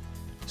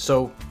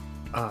 So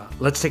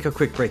let's take a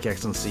quick break,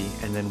 Excellency,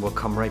 and then we'll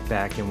come right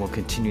back and we'll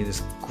continue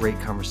this great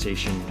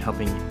conversation,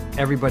 helping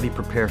everybody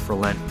prepare for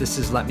Lent. This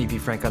is Let Me Be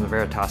Frank on the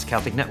Veritas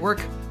Catholic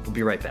Network. We'll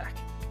be right back.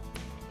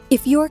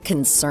 If you're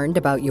concerned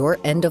about your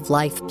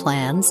end-of-life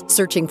plans,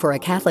 searching for a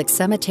Catholic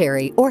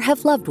cemetery, or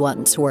have loved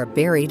ones who are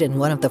buried in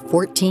one of the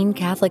 14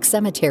 Catholic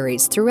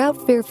cemeteries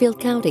throughout Fairfield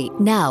County,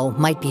 now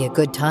might be a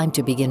good time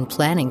to begin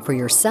planning for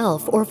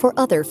yourself or for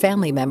other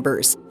family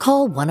members.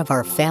 Call one of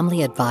our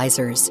family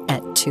advisors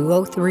at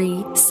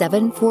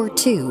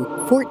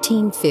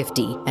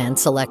 203-742-1450 and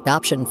select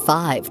option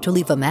 5 to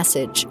leave a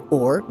message,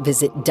 or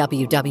visit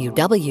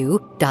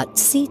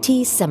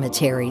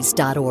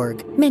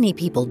www.ctcemeteries.org. Many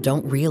people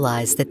don't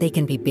realize that they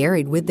can be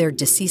buried with their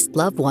deceased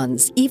loved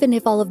ones, even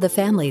if all of the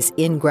family's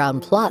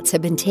in-ground plots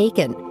have been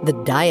taken. The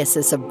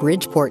Diocese of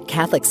Bridgeport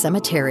Catholic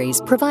Cemeteries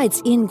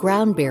provides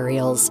in-ground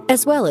burials,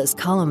 as well as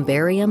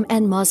columbarium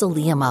and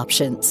mausoleum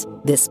options.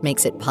 This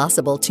makes it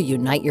possible to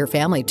unite your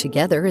family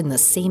together in the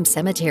same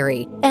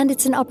cemetery, and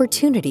it's an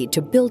opportunity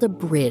to build a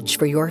bridge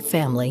for your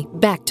family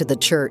back to the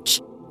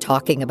church.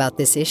 Talking about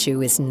this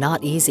issue is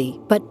not easy,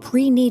 but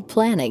pre-need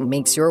planning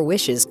makes your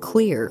wishes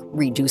clear,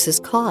 reduces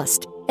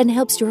cost, and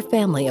helps your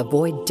family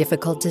avoid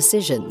difficult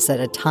decisions at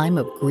a time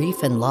of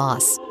grief and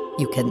loss.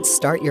 You can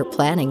start your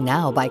planning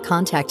now by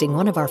contacting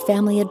one of our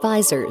family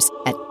advisors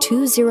at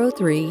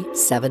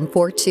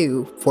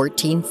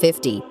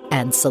 203-742-1450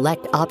 and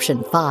select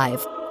option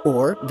 5,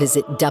 or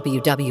visit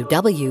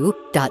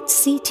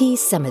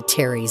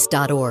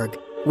www.ctcemeteries.org.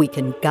 We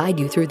can guide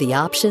you through the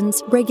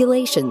options,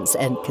 regulations,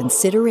 and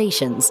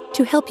considerations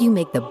to help you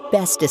make the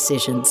best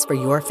decisions for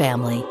your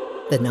family.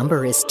 The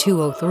number is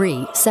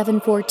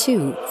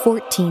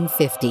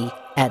 203-742-1450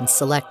 and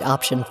select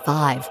option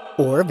 5,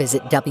 or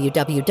visit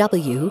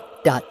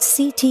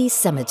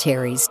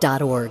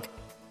www.ctcemeteries.org.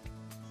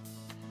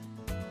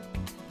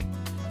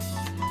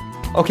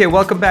 Okay,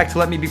 welcome back to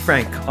Let Me Be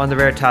Frank on the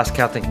Veritas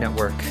Catholic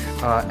Network.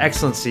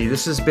 Excellency,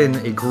 this has been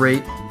a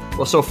great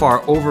well, so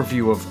far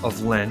overview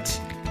of Lent,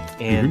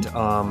 and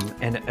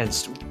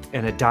Mm-hmm.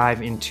 and a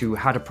dive into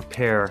how to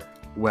prepare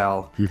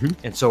well. Mm-hmm.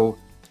 And so,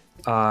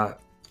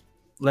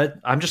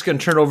 I'm just going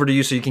to turn it over to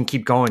you so you can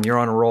keep going. You're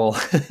on a roll.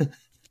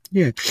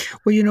 Yeah.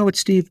 Well, you know what,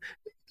 Steve?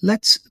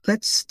 Let's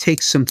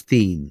take some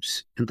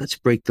themes and let's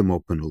break them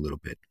open a little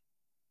bit.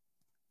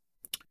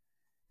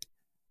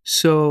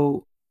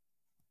 So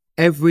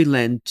every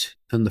Lent,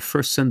 on the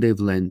first Sunday of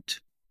Lent,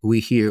 we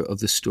hear of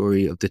the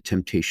story of the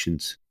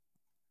temptations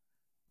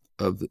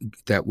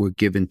that were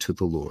given to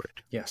the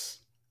Lord. Yes.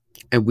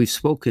 And we've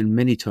spoken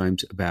many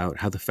times about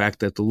how the fact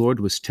that the Lord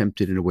was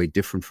tempted in a way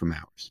different from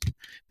ours,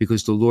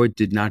 because the Lord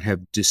did not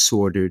have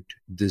disordered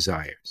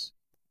desires.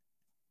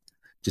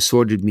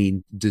 Disordered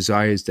mean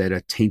desires that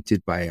are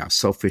tainted by our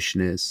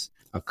selfishness,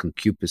 our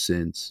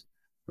concupiscence,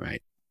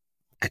 right?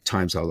 At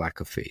times our lack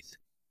of faith.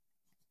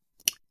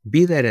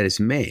 Be that as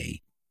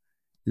may,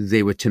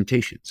 they were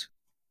temptations.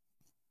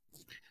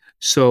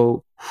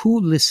 So who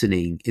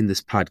listening in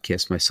this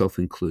podcast, myself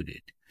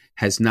included,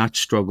 has not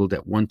struggled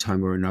at one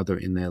time or another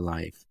in their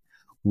life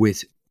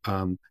with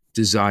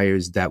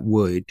desires that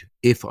would,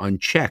 if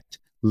unchecked,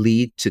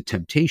 lead to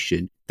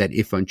temptation, that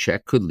if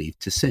unchecked could lead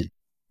to sin?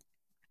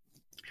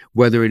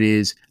 Whether it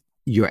is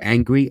you're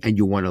angry and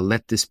you want to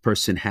let this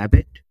person have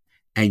it,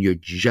 and you're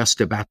just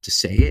about to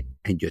say it,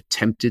 and you're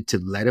tempted to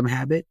let him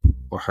have it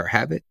or her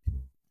have it,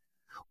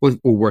 or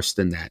worse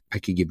than that. I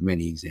could give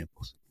many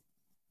examples.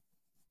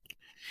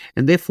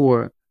 And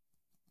therefore,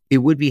 it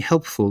would be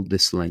helpful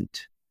this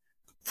Lent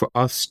for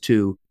us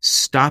to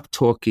stop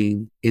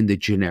talking in the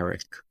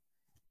generic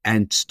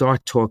and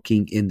start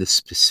talking in the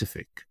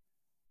specific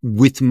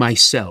with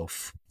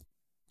myself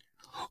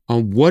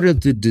on what are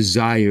the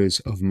desires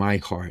of my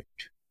heart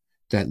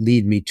that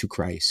lead me to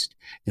Christ,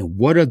 and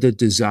what are the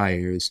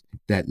desires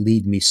that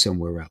lead me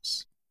somewhere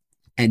else,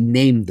 and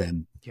name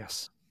them.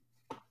 Yes.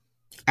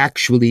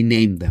 Actually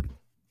name them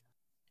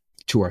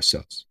to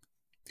ourselves.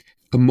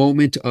 A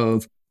moment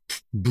of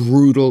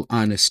brutal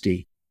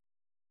honesty.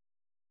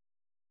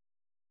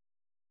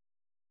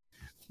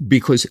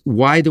 Because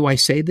why do I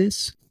say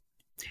this?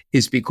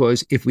 Is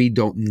because if we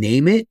don't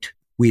name it,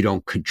 we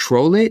don't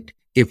control it.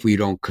 If we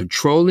don't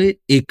control it,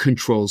 it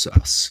controls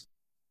us.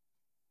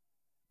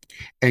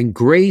 And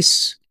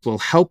grace will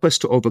help us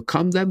to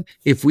overcome them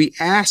if we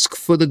ask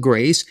for the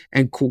grace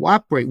and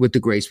cooperate with the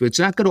grace. But it's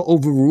not going to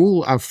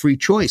overrule our free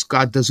choice.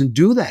 God doesn't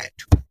do that,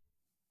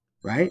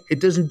 right? It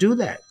doesn't do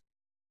that.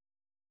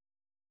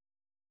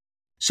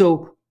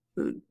 So,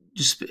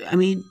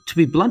 to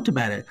be blunt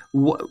about it,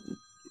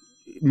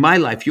 my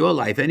life, your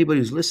life, anybody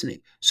who's listening.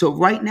 So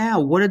right now,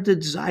 what are the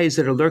desires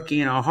that are lurking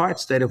in our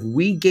hearts that if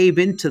we gave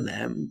into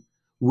them,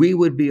 we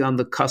would be on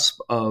the cusp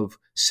of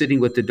sitting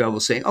with the devil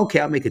saying, okay,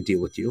 I'll make a deal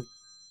with you.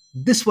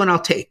 This one I'll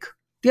take.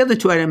 The other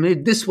two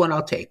items, this one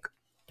I'll take.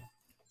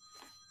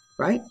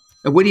 Right?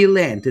 And where do you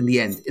land in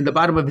the end? In the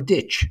bottom of a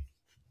ditch.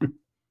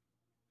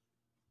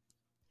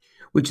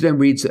 Which then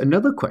reads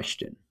another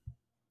question.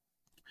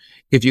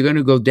 If you're going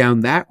to go down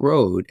that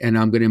road, and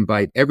I'm going to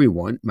invite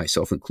everyone,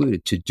 myself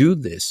included, to do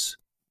this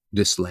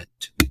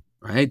Lent,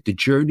 right? The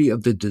journey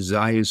of the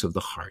desires of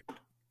the heart.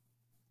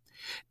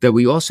 That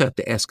we also have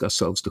to ask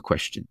ourselves the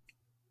question.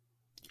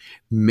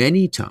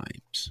 Many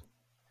times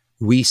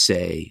we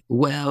say,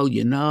 well,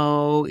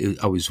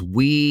 I was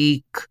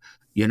weak,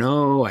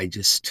 I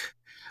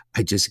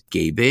just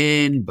gave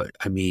in, but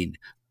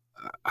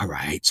all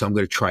right, so I'm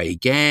going to try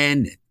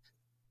again.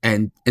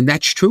 And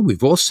that's true.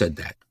 We've all said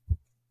that.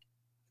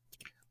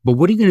 But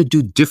what are you going to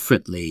do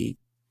differently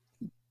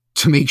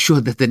to make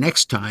sure that the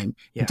next time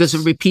it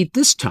doesn't repeat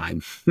this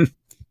time?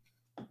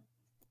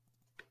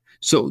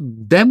 So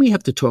then we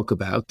have to talk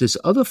about this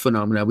other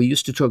phenomenon we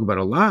used to talk about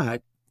a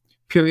lot.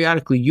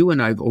 Periodically, you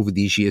and I over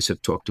these years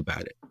have talked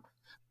about it.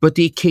 But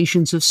the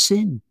occasions of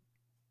sin.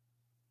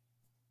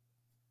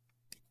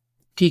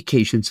 The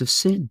occasions of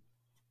sin.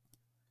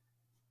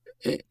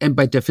 And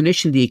by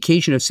definition, the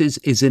occasion of sin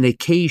is an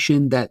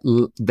occasion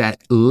that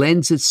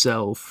lends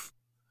itself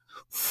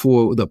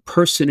for the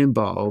person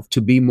involved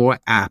to be more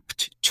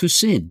apt to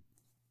sin.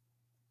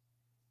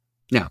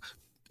 Now,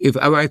 if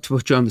I were to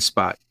put you on the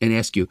spot and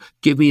ask you,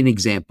 give me an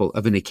example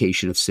of an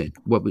occasion of sin,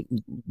 what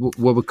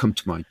would come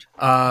to mind?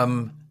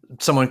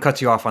 Someone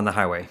cuts you off on the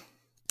highway.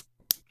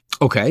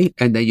 Okay,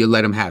 and then you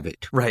let them have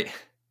it. Right.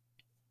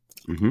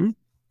 Mm-hmm.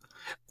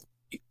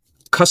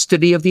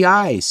 Custody of the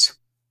eyes.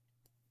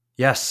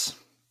 Yes.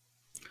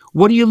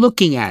 What are you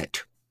looking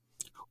at?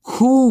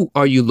 Who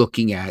are you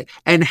looking at?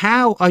 And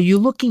how are you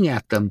looking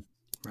at them?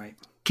 Right.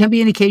 Can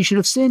be an occasion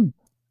of sin.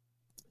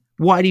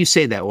 Why do you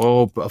say that?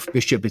 Oh,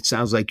 Bishop, it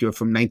sounds like you're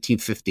from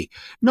 1950.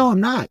 No,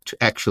 I'm not,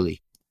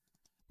 actually.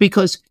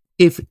 Because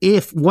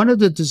if one of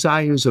the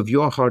desires of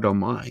your heart or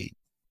mine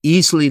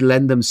easily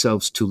lend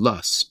themselves to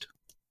lust,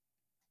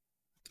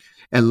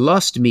 and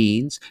lust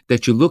means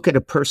that you look at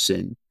a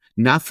person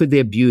not for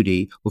their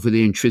beauty or for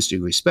their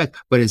intrinsic respect,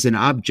 but as an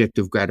object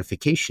of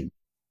gratification.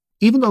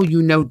 Even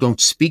though don't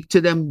speak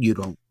to them, you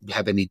don't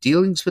have any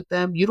dealings with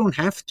them, you don't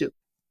have to.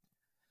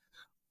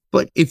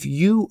 But if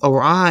you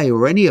or I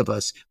or any of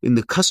us in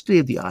the custody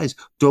of the eyes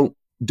don't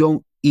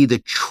either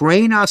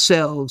train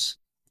ourselves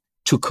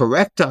to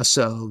correct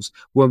ourselves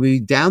when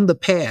we're down the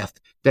path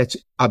that's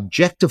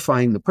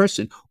objectifying the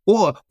person,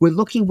 or we're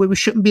looking where we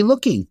shouldn't be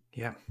looking,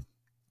 Yeah.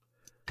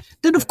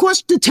 then of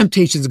course the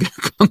temptations are going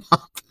to come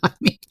up. I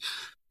mean,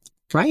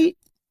 right?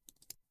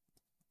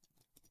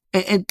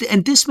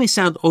 And this may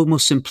sound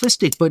almost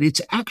simplistic, but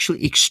it's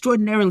actually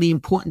extraordinarily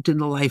important in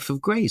the life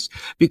of grace,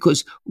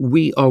 because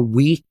we are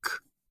weak.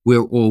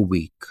 We're all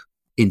weak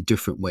in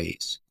different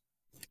ways.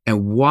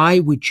 And why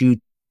would you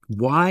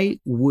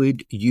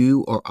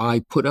or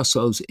I put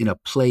ourselves in a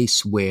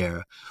place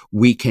where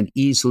we can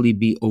easily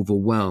be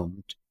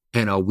overwhelmed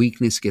and our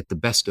weakness get the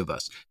best of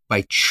us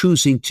by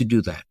choosing to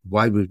do that?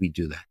 Why would we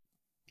do that?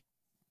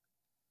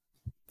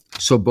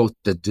 So both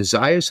the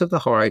desires of the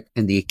heart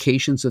and the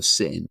occasions of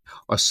sin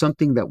are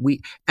something that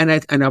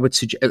I would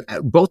suggest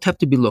both have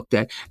to be looked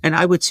at. And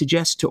I would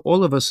suggest to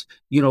all of us,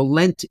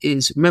 Lent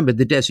is, remember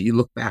the desert, you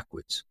look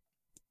backwards.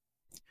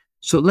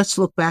 So let's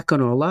look back on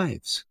our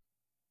lives.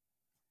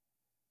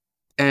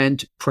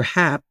 And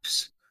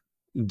perhaps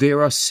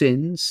there are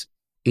sins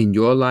in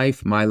your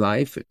life, my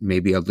life,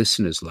 maybe our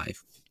listeners'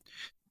 life,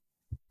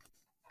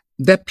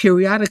 that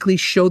periodically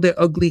show their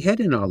ugly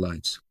head in our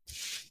lives.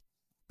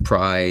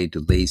 Pride,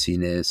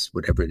 laziness,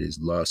 whatever it is,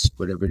 lust,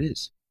 whatever it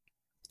is.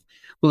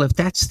 Well, if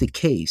that's the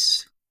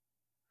case,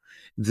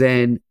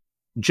 then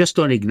just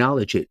don't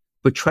acknowledge it,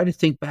 but try to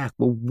think back.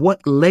 Well,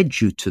 what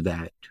led you to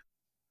that?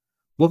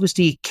 What was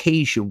the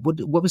occasion?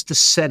 What was the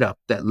setup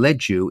that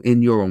led you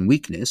in your own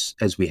weakness,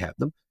 as we have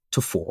them,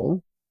 to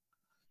fall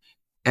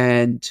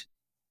and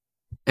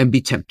be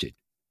tempted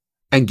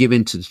and give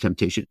in to the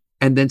temptation,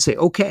 and then say,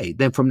 okay,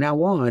 then from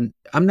now on,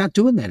 I'm not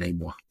doing that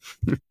anymore.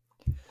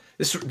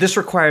 This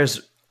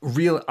requires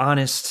real,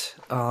 honest,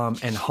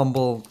 and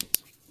humble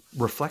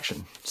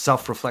reflection,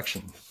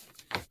 self-reflection.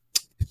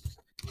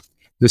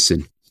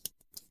 Listen,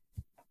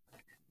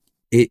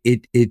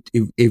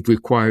 it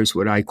requires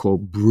what I call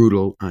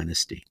brutal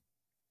honesty.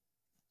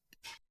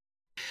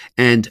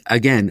 And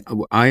again,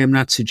 I am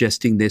not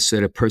suggesting this,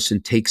 that a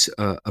person takes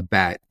a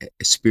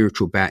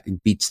spiritual bat,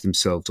 and beats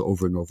themselves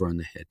over and over on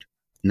the head.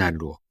 Not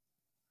at all.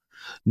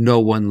 No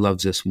one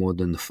loves us more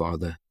than the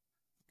Father.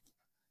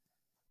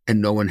 And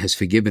no one has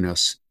forgiven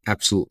us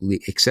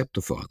absolutely except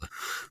the Father.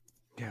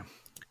 Yeah.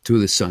 Through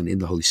the Son in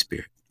the Holy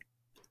Spirit.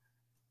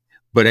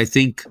 But I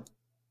think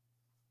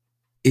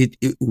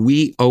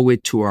we owe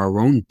it to our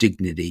own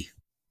dignity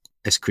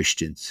as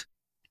Christians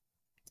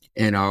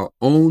and our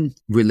own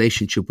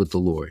relationship with the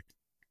Lord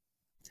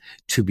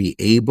to be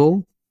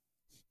able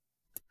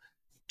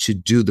to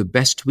do the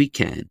best we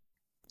can,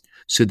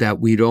 so that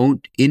we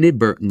don't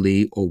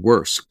inadvertently, or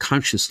worse,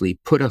 consciously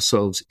put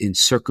ourselves in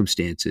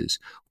circumstances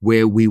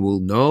where we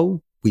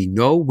know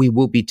we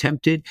will be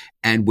tempted,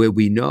 and where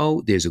we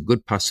know there's a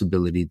good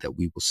possibility that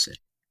we will sin.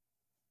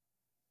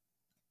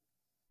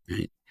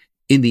 Right?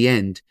 In the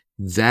end,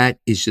 that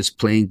is just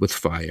playing with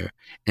fire,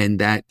 and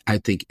that, I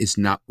think, is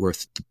not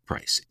worth the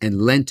price. And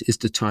Lent is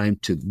the time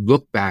to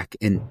look back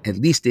and, at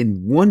least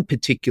in one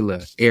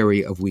particular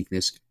area of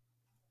weakness,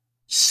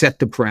 set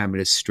the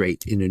parameters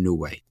straight in a new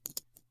way.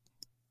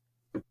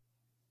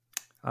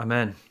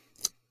 Amen.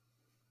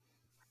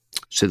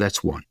 So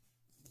that's one.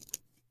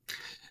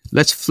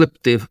 Let's flip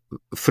the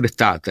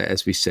frittata,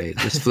 as we say.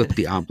 Let's flip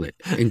the omelet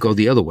and go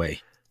the other way.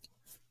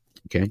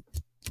 Okay?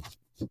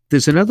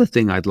 There's another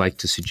thing I'd like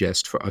to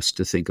suggest for us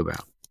to think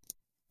about.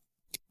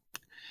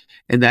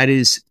 And that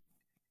is,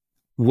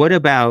 what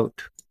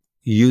about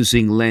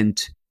using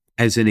Lent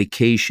as an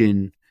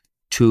occasion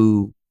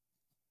to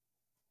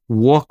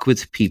walk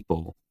with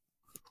people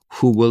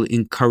who will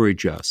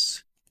encourage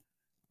us,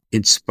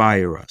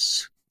 inspire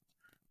us,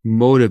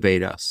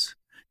 motivate us,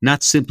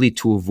 not simply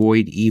to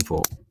avoid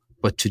evil,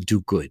 but to do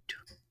good?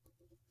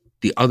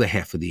 The other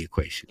half of the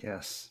equation.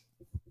 Yes.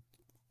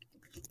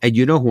 And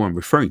you know who I'm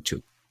referring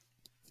to.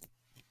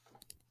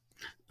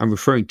 I'm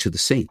referring to the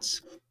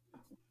saints.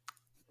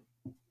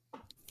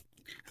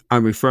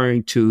 I'm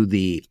referring to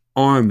the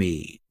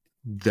army,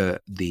 the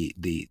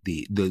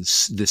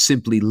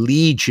simply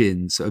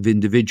legions of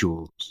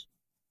individuals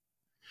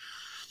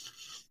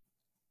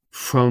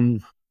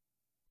from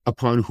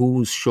upon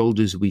whose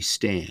shoulders we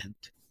stand,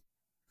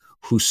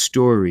 whose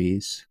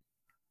stories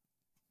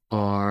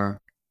are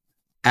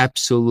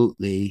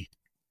absolutely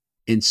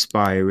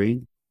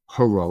inspiring,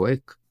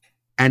 heroic,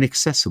 and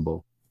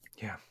accessible.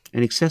 Yeah.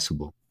 And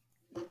accessible.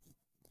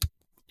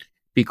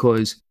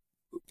 Because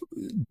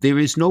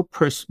there's no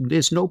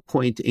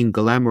point in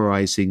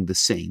glamorizing the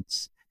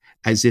saints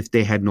as if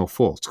they had no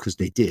faults, because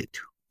they did.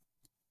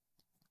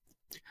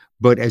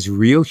 But as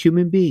real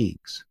human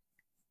beings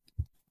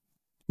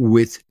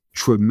with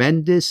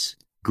tremendous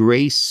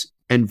grace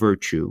and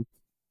virtue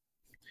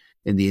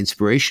and the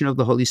inspiration of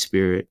the Holy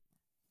Spirit,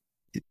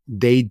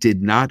 they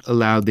did not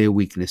allow their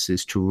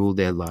weaknesses to rule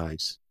their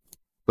lives,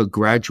 but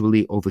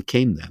gradually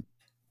overcame them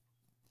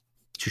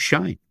to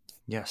shine.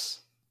 Yes.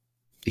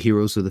 The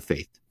heroes of the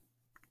faith.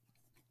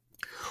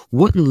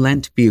 Wouldn't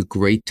Lent be a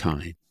great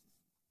time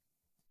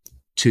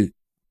to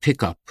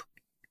pick up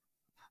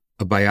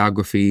a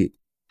biography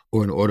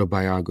or an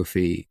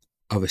autobiography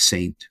of a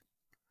saint,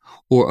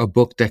 or a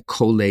book that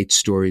collates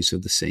stories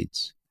of the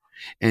saints.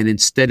 And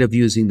instead of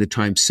using the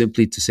time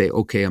simply to say,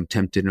 okay, I'm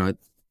tempted not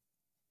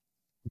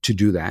to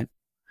do that,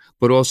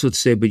 but also to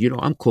say, but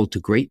I'm called to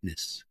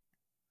greatness.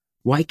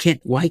 Why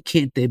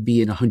can't there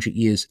be in 100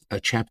 years a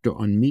chapter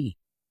on me?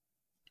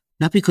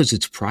 Not because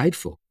it's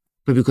prideful,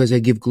 but because I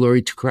give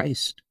glory to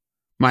Christ.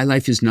 My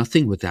life is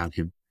nothing without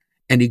him.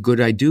 Any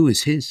good I do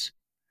is his.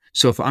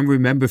 So if I'm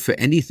remembered for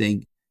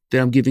anything,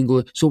 then I'm giving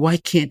glory. So why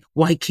can't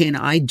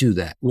I do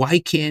that? Why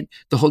can't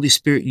the Holy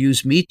Spirit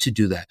use me to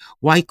do that?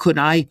 Why could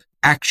I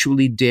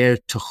actually dare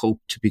to hope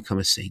to become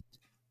a saint?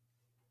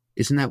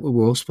 Isn't that what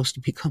we're all supposed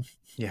to become?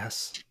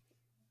 Yes.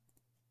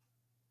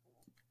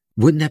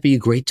 Wouldn't that be a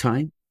great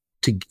time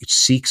to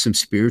seek some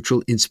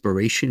spiritual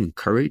inspiration and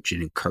courage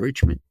and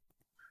encouragement?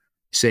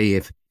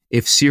 Say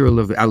if Cyril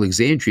of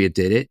Alexandria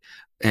did it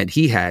and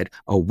he had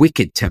a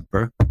wicked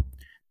temper,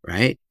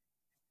 right?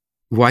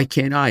 Why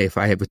can't I if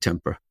I have a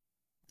temper?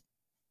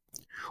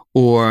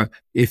 Or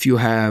if you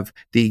have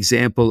the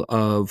example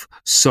of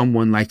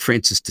someone like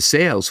Francis de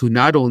Sales, who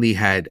not only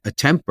had a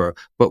temper,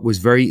 but was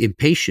very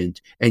impatient,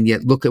 and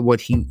yet look at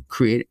what he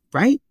created,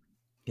 right?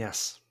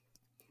 Yes.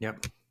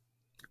 Yep.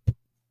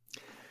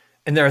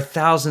 And there are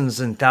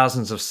thousands and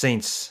thousands of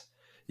saints.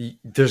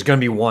 There's going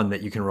to be one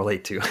that you can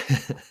relate to.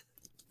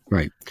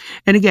 Right.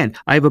 And again,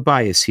 I have a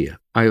bias here.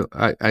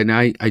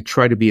 I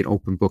try to be an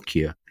open book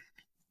here.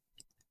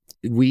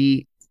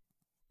 We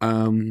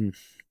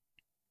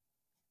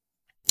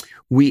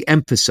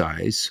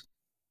emphasize,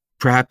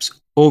 perhaps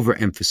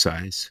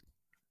overemphasize,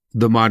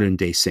 the modern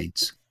day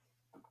saints.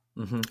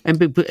 Mm-hmm.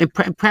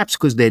 And perhaps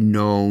because they're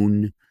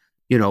known,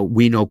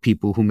 we know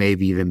people who may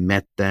have even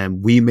met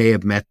them. We may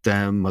have met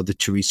them, Mother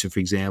Teresa, for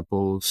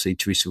example, St.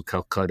 Teresa of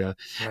Calcutta.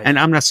 Right. And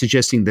I'm not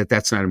suggesting that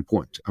that's not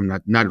important. I'm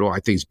not at all.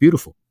 I think it's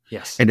beautiful.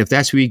 Yes. And if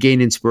that's where you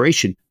gain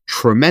inspiration,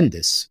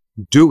 tremendous.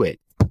 Do it.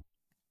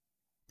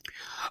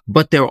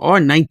 But there are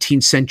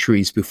 19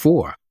 centuries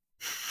before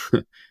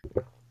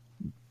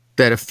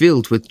that are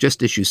filled with,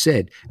 just as you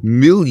said,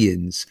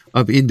 millions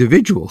of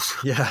individuals.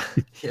 Yeah.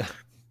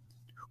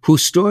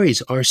 Whose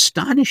stories are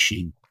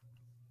astonishing.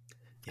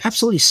 Yes.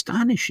 Absolutely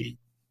astonishing.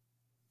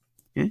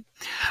 Yeah?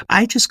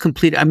 I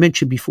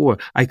mentioned before,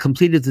 I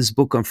completed this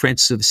book on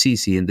Francis of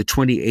Assisi and the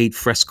 28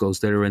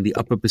 frescoes that are in the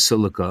upper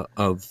basilica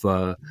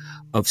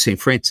of St.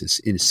 Francis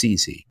in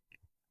Assisi.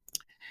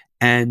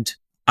 And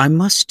I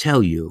must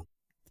tell you,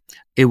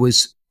 it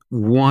was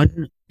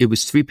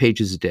 3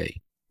 pages a day.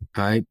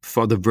 Right?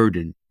 Father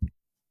Verdun.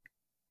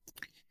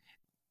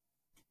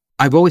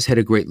 I've always had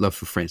a great love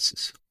for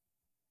Francis.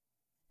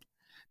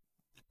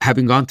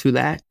 Having gone through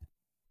that,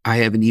 I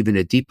have even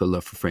a deeper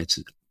love for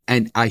Francis.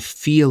 And I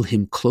feel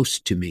him close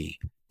to me,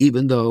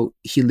 even though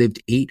he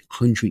lived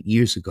 800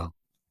 years ago.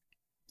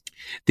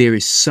 There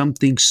is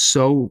something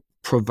so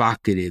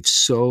provocative,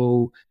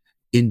 so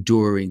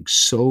enduring,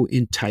 so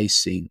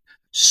enticing,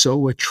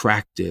 so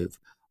attractive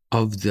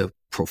of the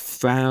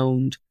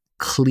profound,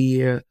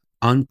 clear,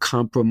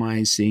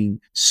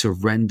 uncompromising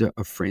surrender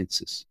of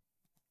Francis,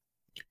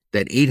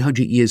 that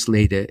 800 years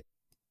later,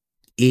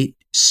 it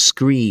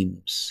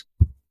screams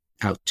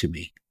out to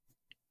me.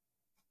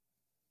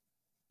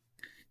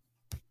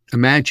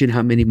 Imagine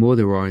how many more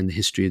there are in the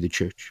history of the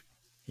church.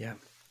 Yeah.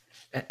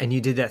 And you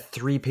did that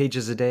 3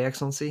 pages a day,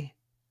 Excellency?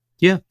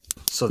 Yeah.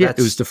 So it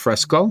was the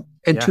fresco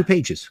and 2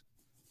 pages.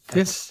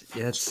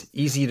 It's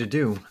easy to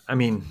do. I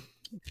mean,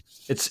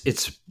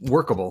 it's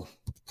workable.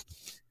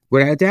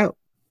 Without a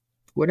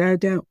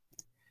doubt.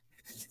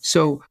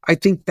 So I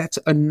think that's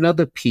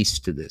another piece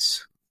to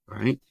this,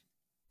 right?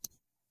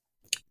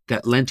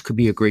 That Lent could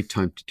be a great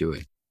time to do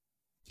it.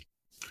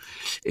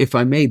 If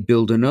I may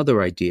build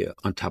another idea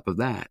on top of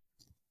that,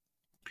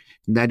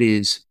 and that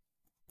is,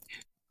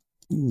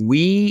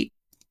 we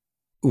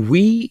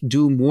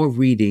do more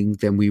reading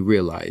than we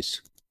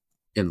realize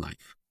in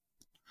life.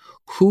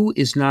 Who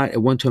is not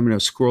at one time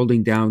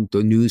scrolling down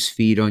the news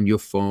feed on your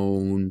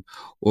phone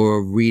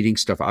or reading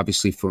stuff,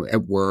 obviously from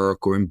at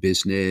work or in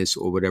business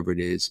or whatever it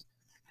is?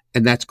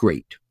 And that's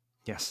great.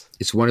 Yes.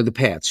 It's one of the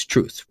paths,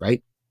 truth,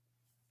 right?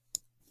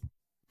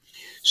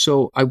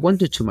 So I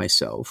wonder to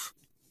myself,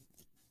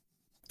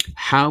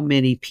 how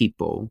many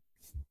people,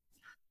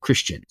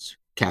 Christians,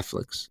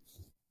 Catholics,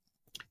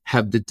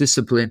 have the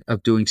discipline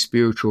of doing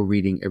spiritual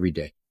reading every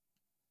day?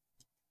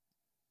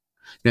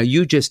 Now,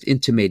 you just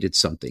intimated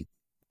something.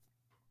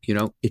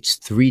 It's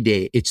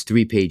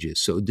 3 pages.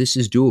 So this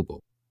is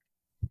doable.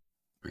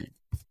 Right?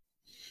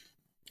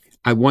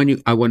 I want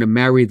to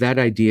marry that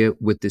idea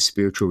with this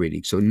spiritual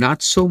reading. So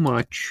not so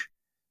much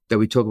that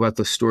we talk about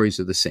the stories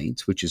of the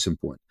saints, which is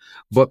important,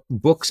 but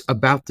books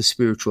about the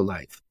spiritual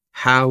life,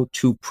 how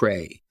to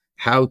pray,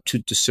 how to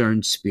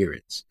discern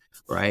spirits,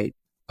 right?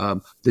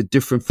 The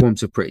different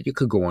forms of prayer. You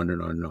could go on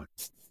and on and on.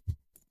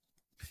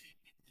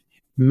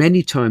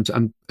 Many times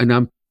I'm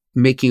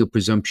making a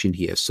presumption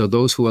here. So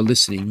those who are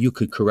listening, you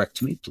could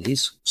correct me,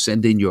 please.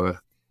 Send in your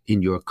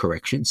in your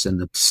correction. Send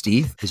them to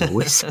Steve, as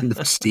always. Send them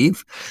to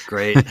Steve.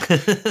 Great.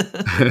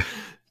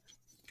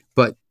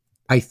 But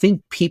I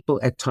think people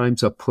at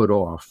times are put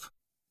off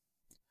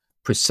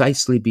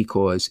precisely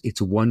because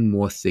it's one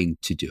more thing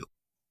to do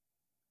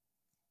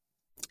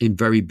in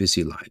very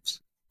busy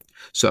lives.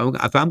 So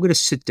if I'm going to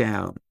sit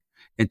down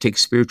and take a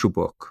spiritual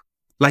book,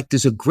 like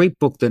there's a great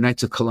book, The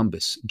Knights of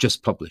Columbus,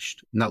 just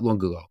published not long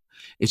ago.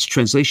 It's a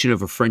translation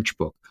of a French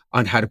book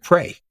on how to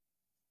pray,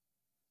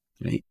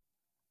 right?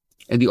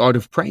 And the art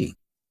of praying.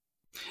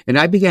 And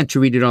I began to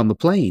read it on the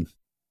plane.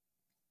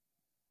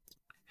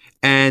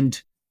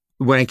 And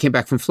when I came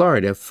back from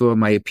Florida for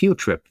my appeal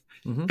trip,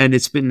 and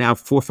it's been now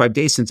 4 or 5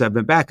 days since I've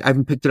been back, I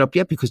haven't picked it up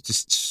yet because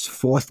there's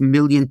 4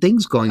 million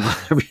things going on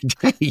every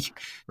day.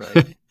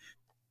 Right.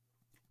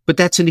 But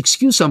that's an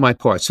excuse on my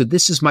part. So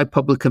this is my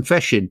public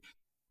confession.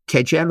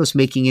 Caggiano's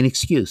making an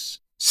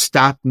excuse.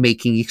 Stop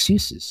making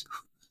excuses.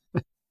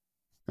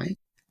 Right?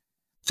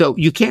 So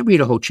you can't read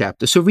a whole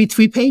chapter. So read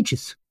 3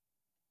 pages.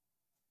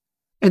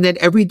 And then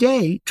every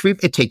day,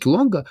 it takes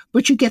longer,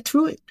 but you get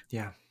through it.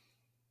 Yeah.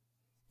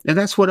 And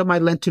that's one of my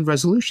Lenten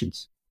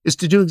resolutions, is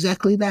to do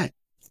exactly that.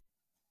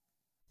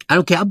 I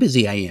don't care how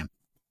busy I am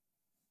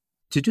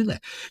to do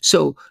that.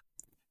 So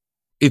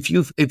if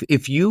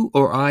you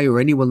or I or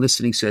anyone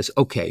listening says,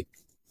 okay,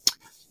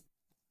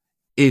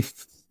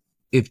 if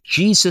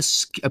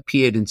Jesus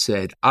appeared and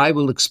said, I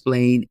will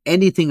explain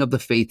anything of the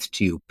faith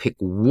to you, pick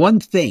one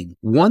thing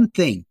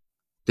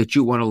that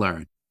you want to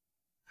learn.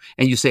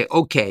 And you say,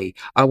 okay,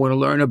 I want to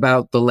learn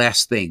about the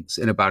last things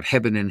and about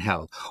heaven and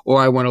hell,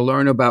 or I want to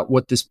learn about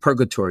what this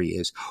purgatory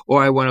is,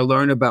 or I want to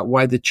learn about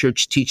why the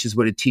church teaches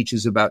what it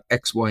teaches about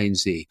X, Y, and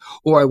Z,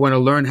 or I want to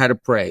learn how to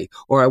pray,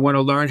 or I want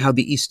to learn how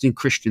the Eastern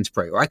Christians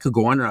pray, or I could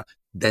go on and on.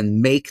 Then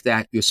make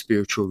that your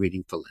spiritual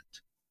reading for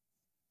Lent.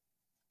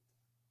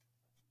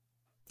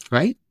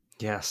 Right?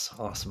 Yes.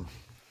 Awesome.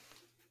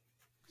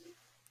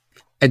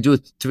 And do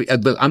it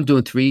I'm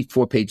doing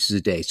 3-4 pages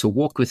a day. So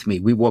walk with me.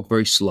 We walk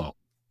very slow.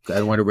 I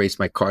don't want to raise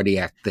my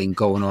cardiac thing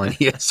going on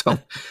here. So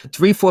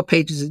 3-4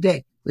 pages a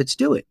day. Let's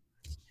do it.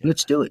 Yeah.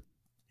 Let's do it.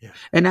 Yeah.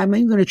 And I'm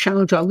even going to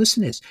challenge our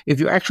listeners. If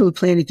you're actually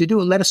planning to do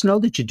it, let us know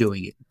that you're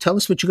doing it. Tell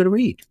us what you're going to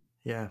read.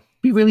 Yeah.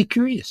 Be really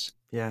curious.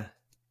 Yeah.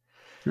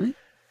 Right?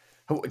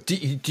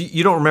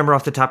 You don't remember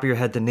off the top of your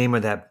head the name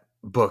of that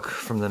book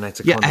from the Knights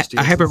of Columbus?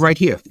 I have it right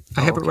here.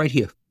 I have it right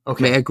here.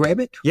 Okay. May I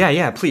grab it?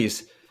 Yeah,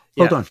 please.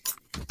 Hold on.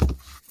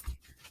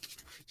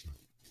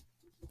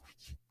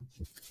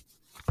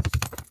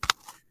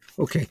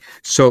 Okay,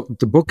 so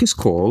the book is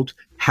called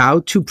How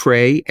to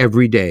Pray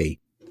Every Day,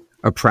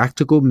 A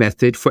Practical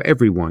Method for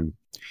Everyone.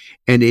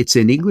 And it's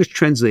an English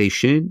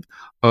translation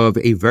of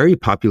a very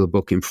popular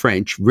book in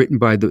French written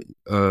by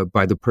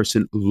the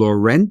person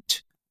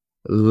Laurent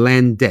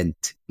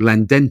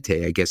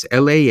Landente, I guess,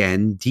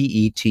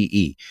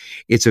 Landete.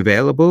 It's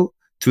available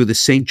through the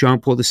St. John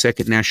Paul II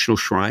National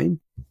Shrine,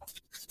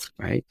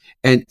 right?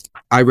 And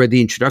I read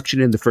the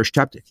introduction in the first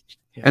chapter.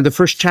 Yeah. And the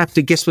first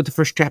chapter, guess what the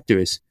first chapter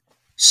is?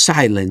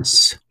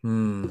 Silence.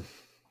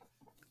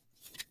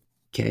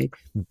 Okay.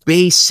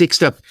 Basic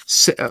stuff.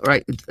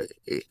 Right.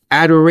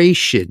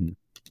 Adoration.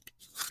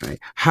 Right.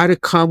 How to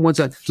calm one's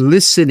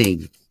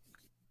listening.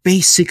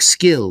 Basic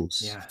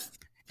skills. Yeah.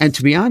 And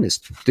to be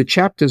honest, the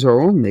chapters are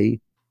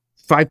only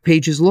 5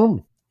 pages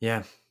long.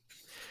 Yeah.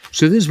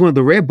 So this is one of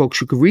the rare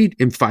books you could read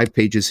in 5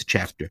 pages a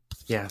chapter.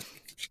 Yeah.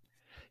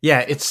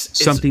 Yeah. It's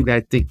something that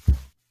I think.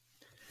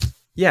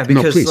 Yeah,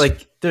 because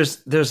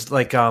there's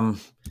like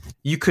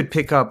you could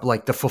pick up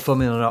like The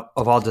Fulfillment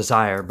of All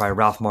Desire by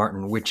Ralph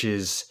Martin, which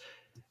is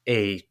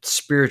a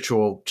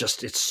spiritual,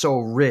 it's so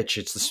rich.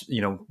 It's,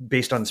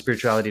 based on the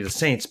spirituality of the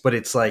saints, but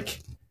it's like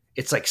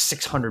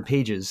 600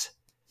 pages.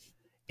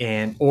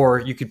 Or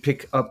you could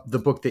pick up the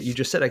book that you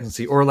just said, I can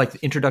see, or like the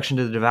Introduction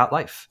to the Devout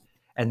Life.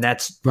 And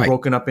that's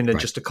broken up into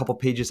just a couple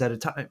pages at a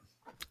time.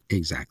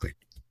 Exactly.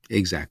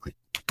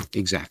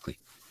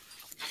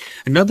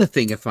 Another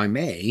thing, if I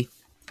may,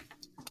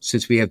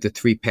 since we have the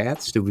 3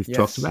 paths that we've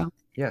talked about.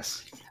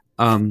 Yes.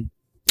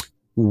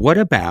 What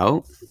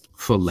about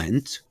for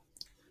Lent,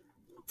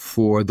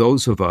 for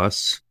those of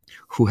us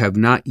who have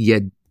not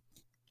yet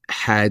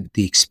had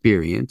the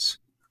experience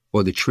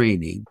or the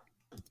training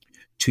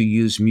to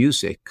use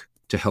music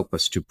to help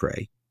us to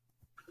pray?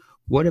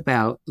 What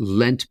about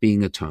Lent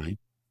being a time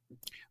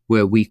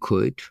where we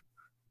could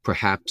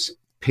perhaps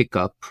pick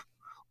up,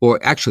 or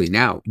actually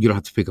now you don't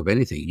have to pick up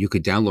anything. You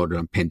could download it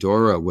on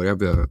Pandora or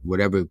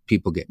whatever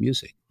people get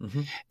music,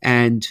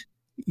 and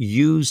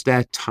use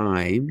that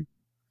time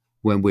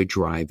when we're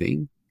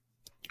driving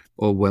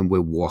or when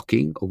we're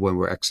walking or when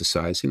we're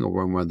exercising or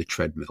when we're on the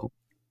treadmill,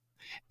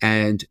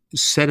 and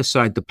set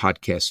aside the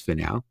podcast for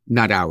now,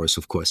 not ours,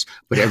 of course,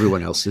 but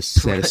everyone else's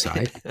set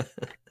aside.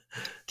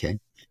 Okay.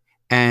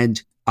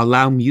 And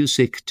allow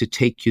music to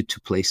take you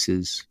to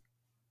places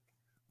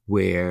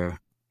where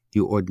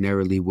you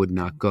ordinarily would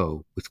not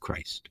go with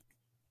Christ.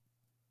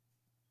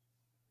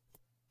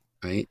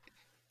 Right?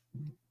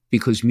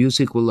 Because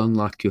music will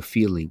unlock your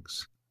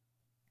feelings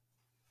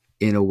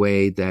in a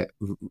way that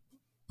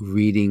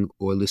reading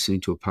or listening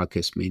to a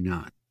podcast may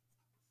not.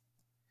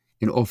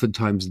 And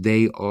oftentimes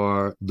they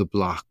are the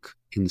block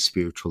in the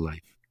spiritual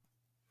life.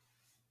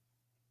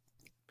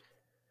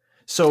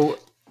 So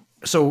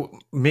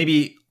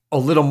maybe a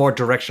little more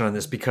direction on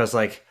this, because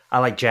like I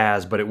like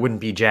jazz, but it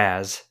wouldn't be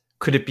jazz.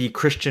 Could it be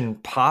Christian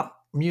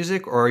pop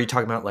music, or are you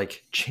talking about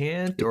like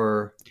chant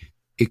or?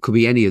 It could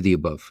be any of the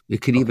above.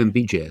 It could even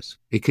be jazz.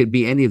 It could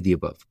be any of the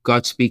above.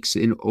 God speaks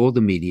in all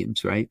the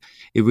mediums, right?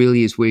 It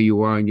really is where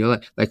you are in your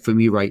life. Like for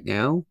me right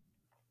now,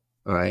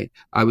 all right,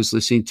 I was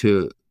listening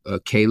to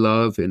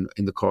K-Love in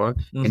the car,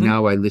 and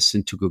now I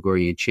listen to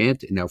Gregorian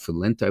chant, and now for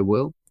Lent I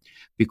will,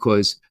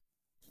 because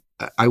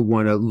I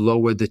want to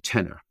lower the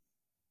tenor.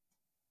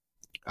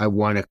 I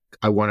want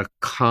a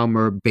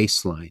calmer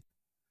bass line,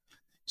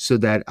 so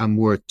that I'm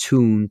more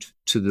attuned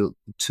to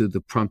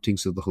the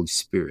promptings of the Holy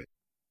Spirit.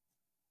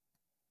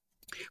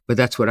 But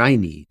that's what I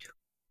need.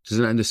 It's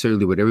not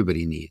necessarily what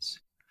everybody needs.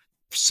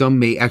 Some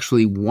may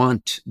actually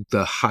want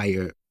the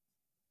higher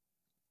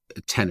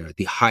tenor,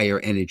 the higher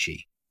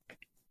energy.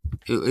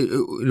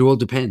 It all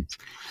depends.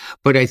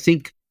 But I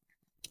think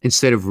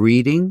instead of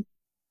reading,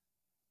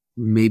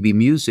 maybe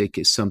music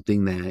is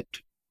something that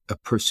a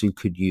person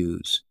could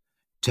use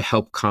to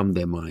help calm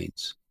their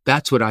minds.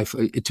 That's what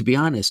to be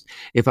honest,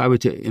 if I were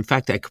to, in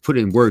fact, I could put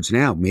it in words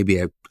now, maybe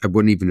I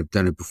wouldn't even have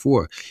done it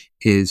before,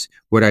 is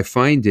what I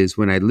find is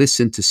when I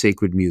listen to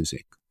sacred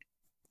music,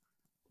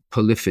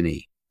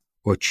 polyphony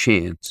or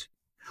chant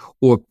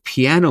or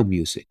piano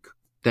music,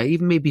 that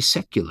even may be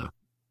secular,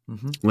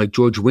 like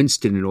George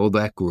Winston and all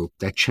that group,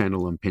 that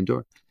channel on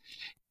Pandora,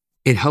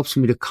 it helps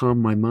me to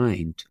calm my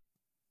mind.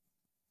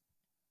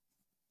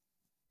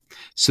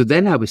 So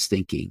then I was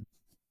thinking,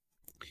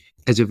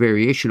 as a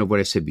variation of what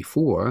I said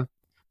before,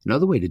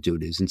 another way to do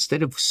it is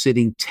instead of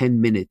sitting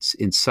 10 minutes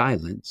in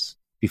silence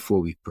before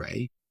we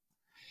pray,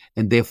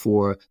 and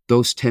therefore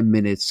those 10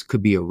 minutes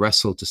could be a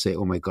wrestle to say,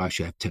 oh my gosh,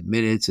 I have 10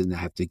 minutes and I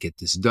have to get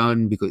this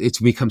done because it's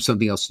become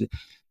something else.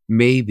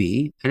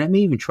 Maybe, and I may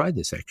even try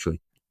this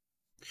actually.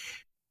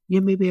 Yeah,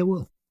 maybe I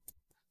will.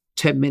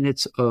 10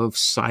 minutes of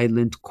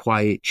silent,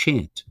 quiet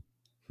chant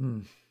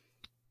and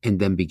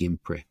then begin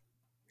prayer.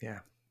 Yeah.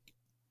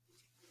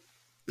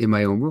 In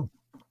my own room.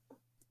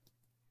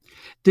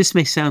 This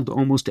may sound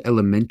almost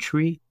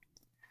elementary,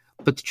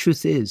 but the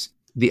truth is,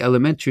 the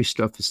elementary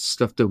stuff is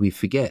stuff that we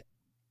forget,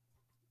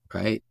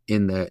 right?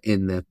 In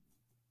the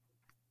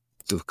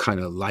kind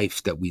of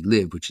life that we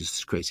live, which is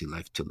this crazy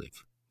life to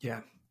live. Yeah.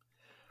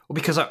 Well,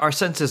 because our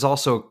senses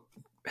also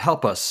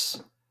help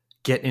us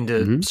get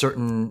into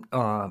certain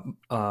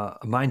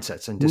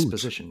mindsets and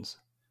dispositions.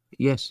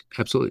 Yes,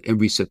 absolutely.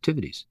 And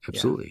receptivities.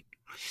 Absolutely. Yeah.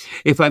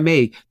 If I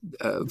may,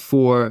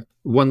 for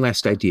one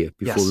last idea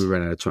before we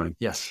run out of time.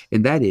 Yes.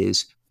 And that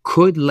is,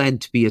 could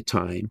Lent be a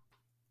time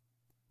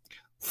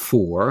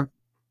for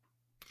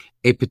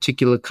a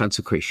particular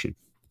consecration?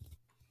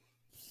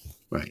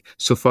 Right.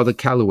 So Father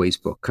Calloway's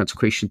book,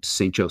 Consecration to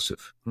St.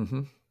 Joseph,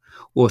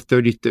 or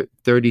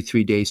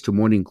 33 Days to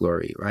Morning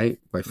Glory, right,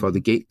 by Father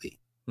Gately.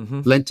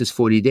 Lent is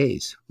 40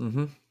 days.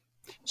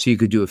 So you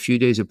could do a few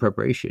days of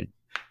preparation.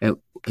 And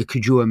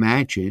could you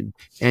imagine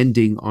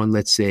ending on,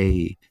 let's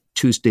say,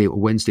 Tuesday or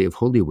Wednesday of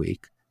Holy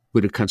Week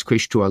with a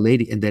consecration to Our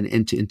Lady and then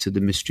enter into the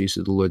mysteries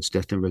of the Lord's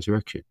death and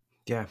resurrection?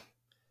 Yeah.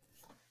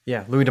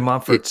 Yeah. Louis de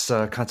Montfort's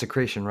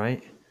consecration,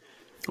 right?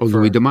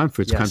 Louis de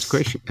Montfort's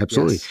consecration.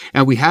 Absolutely. Yes.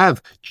 And we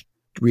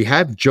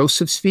have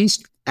Joseph's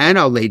feast and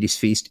Our Lady's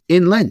feast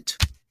in Lent.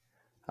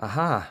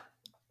 March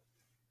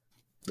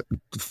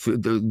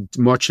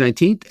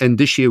 19th, and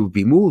this year would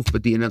be moved,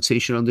 but the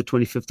Annunciation on the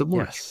 25th of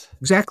March. Yes.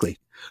 Exactly.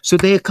 So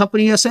they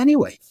accompany us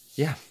anyway.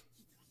 Yeah.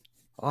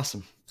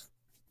 Awesome.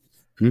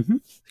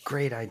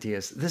 Great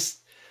ideas.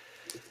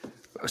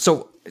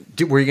 So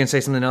were you going to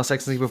say something else,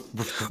 actually?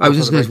 I was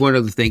just going to say one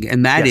other thing,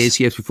 and that is,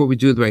 before we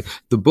do the break,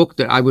 the book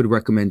that I would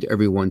recommend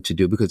everyone to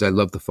do, because I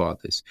love the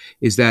Fathers,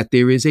 is that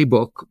there is a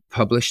book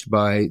published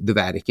by the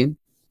Vatican,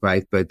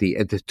 right, by the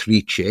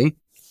Editrice,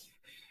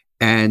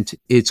 and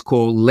it's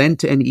called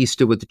Lent and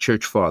Easter with the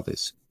Church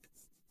Fathers.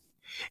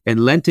 And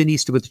Lent and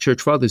Easter with the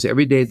Church Fathers,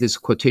 every day there's a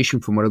quotation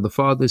from one of the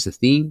Fathers, a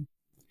theme,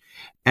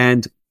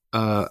 and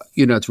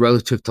it's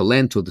relative to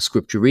Lent or the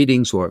scripture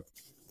readings,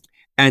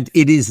 and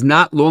it is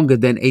not longer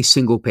than a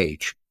single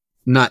page.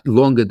 Not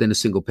longer than a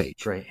single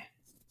page. Great.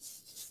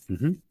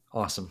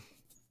 Awesome.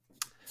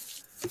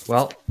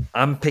 Well,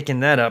 I'm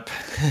picking that up.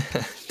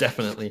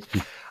 Definitely.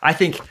 I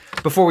think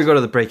before we go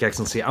to the break,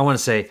 Excellency, I want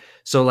to say,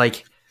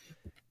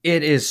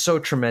 it is so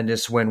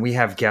tremendous when we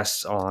have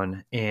guests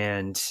on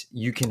and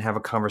you can have a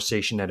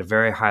conversation at a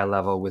very high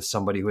level with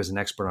somebody who is an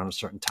expert on a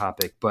certain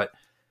topic. But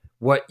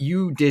what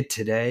you did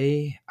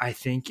today, I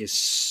think, is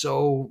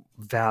so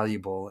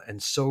valuable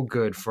and so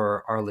good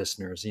for our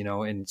listeners,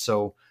 and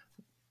so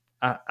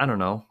I don't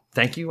know.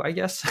 Thank you, I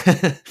guess.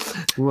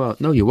 Well,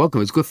 no, you're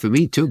welcome. It's good for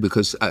me too,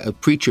 because a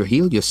preacher,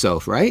 heal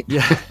yourself, right?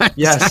 Yeah.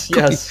 Yes.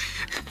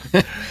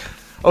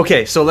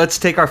 Okay, so let's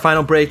take our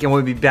final break and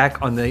we'll be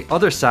back on the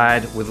other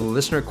side with a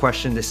listener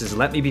question. This is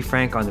Let Me Be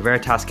Frank on the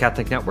Veritas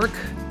Catholic Network.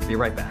 Be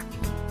right back.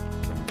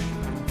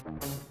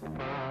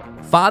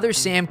 Father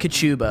Sam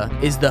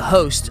Kachuba is the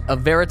host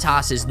of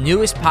Veritas's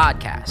newest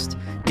podcast,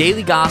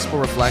 Daily Gospel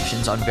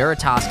Reflections on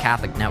Veritas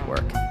Catholic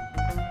Network.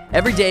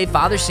 Every day,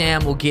 Father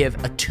Sam will give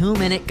a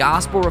 2-minute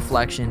gospel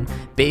reflection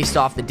based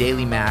off the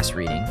daily Mass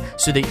reading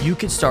so that you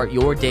can start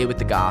your day with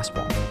the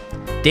gospel.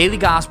 Daily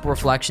Gospel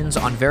Reflections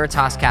on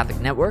Veritas Catholic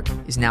Network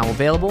is now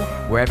available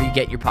wherever you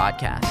get your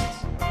podcasts.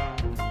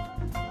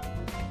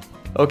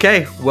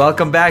 Okay,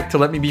 welcome back to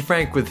Let Me Be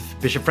Frank with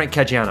Bishop Frank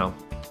Caggiano. All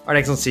right,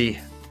 Excellency,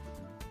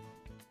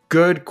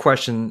 good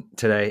question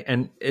today.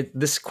 And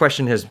this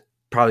question has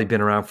probably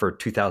been around for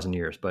 2,000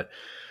 years. But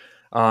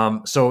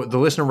so the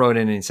listener wrote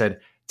in and he said,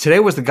 today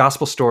was the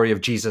gospel story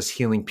of Jesus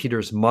healing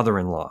Peter's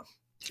mother-in-law.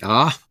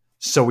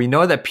 So we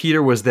know that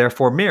Peter was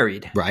therefore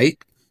married. Right.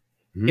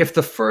 Mm-hmm. If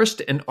the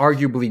first and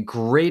arguably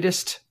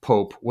greatest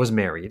pope was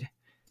married,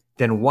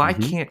 then why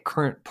can't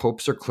current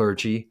popes or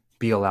clergy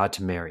be allowed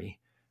to marry?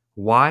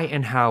 Why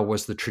and how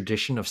was the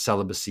tradition of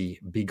celibacy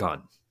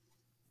begun?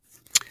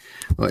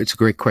 Well, it's a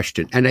great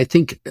question. And I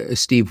think,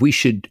 Steve, we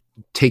should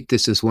take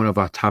this as one of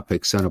our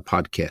topics on a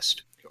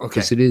podcast. Okay.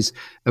 Because it is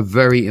a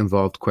very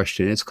involved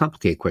question. It's a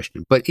complicated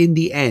question. But in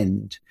the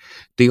end,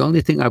 the only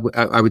thing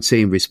I would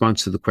say in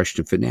response to the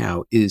question for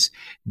now is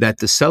that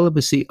the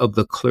celibacy of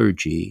the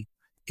clergy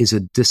is a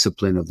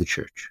discipline of the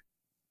church.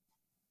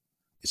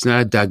 It's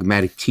not a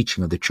dogmatic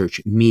teaching of the church,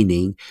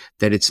 meaning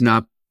that it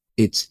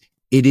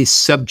is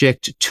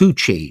subject to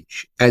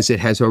change as it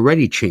has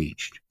already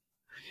changed.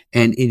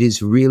 And it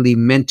is really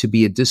meant to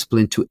be a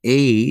discipline to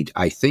aid,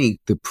 I think,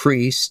 the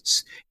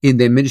priests in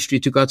their ministry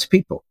to God's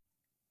people,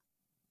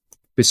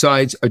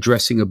 besides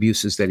addressing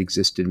abuses that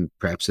existed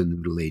perhaps in the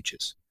Middle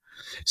Ages.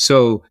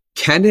 So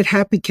can it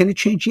happen? Can it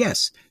change?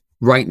 Yes.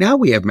 Right now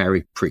we have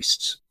married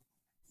priests,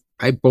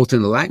 right? Both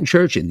in the Latin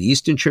Church, in the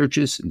Eastern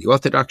churches, in the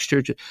Orthodox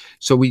churches.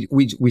 So we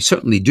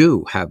certainly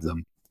do have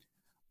them.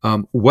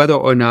 Whether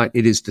or not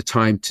it is the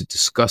time to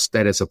discuss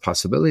that as a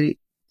possibility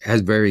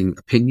has varying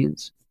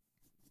opinions.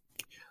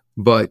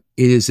 But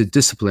it is a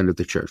discipline of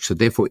the church, so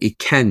therefore it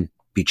can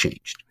be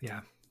changed. Yeah.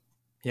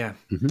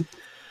 Mm-hmm.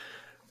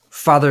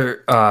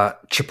 Father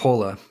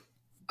Chipola,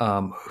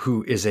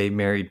 who is a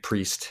married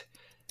priest,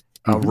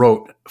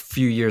 wrote a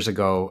few years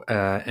ago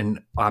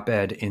an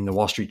op-ed in the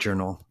Wall Street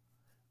Journal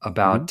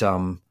about,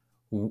 from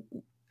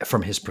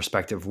his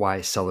perspective,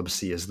 why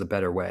celibacy is the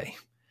better way.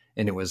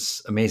 And it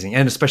was amazing.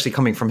 And especially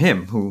coming from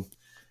him, who,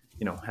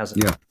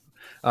 hasn't. Yeah.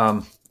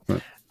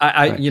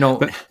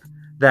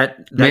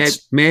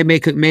 May I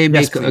make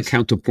a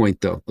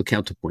counterpoint, though? A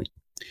counterpoint.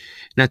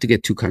 Not to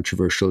get too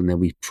controversial, and then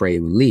we pray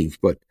and leave,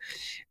 but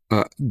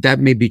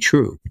that may be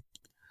true.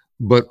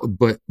 But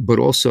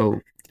also,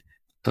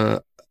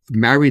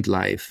 married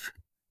life,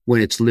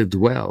 when it's lived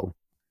well,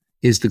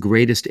 is the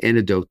greatest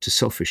antidote to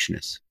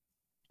selfishness.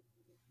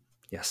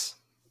 Yes.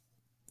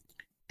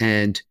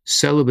 And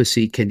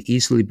celibacy can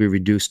easily be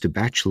reduced to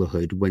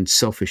bachelorhood when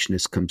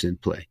selfishness comes in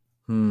play.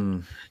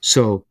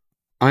 So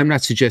I'm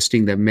not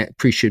suggesting that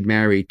priests should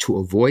marry to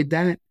avoid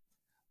that,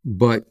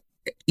 but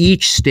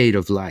each state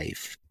of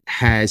life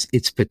has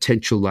its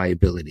potential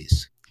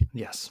liabilities.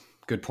 Yes.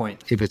 Good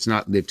point. If it's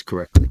not lived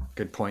correctly.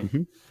 Good point.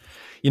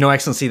 Mm-hmm.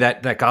 Excellency,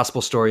 that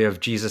gospel story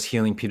of Jesus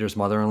healing Peter's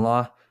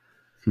mother-in-law,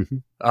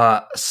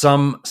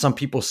 some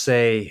people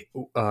say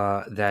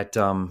that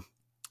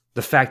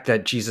the fact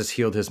that Jesus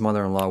healed his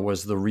mother-in-law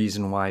was the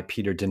reason why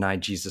Peter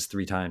denied Jesus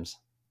 3 times.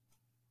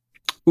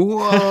 Whoa.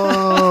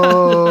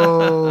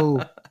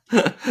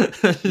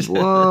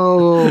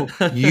 Whoa.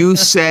 You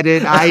said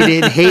it. I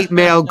did. Hate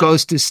mail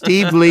goes to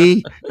Steve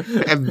Lee.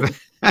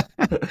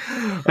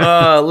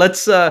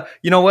 Let's,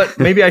 you know what?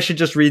 Maybe I should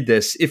just read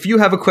this. If you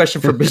have a question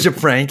for Bishop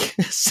Frank,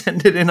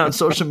 send it in on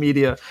social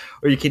media,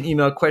 or you can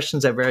email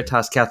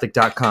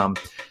questions@veritascatholic.com.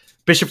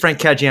 Bishop Frank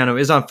Caggiano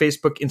is on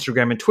Facebook,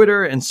 Instagram, and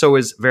Twitter, and so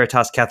is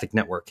Veritas Catholic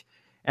Network.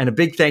 And a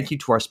big thank you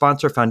to our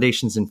sponsor,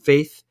 Foundations in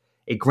Faith.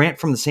 A grant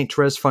from the St.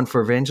 Therese Fund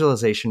for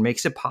Evangelization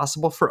makes it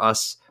possible for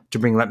us to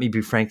bring Let Me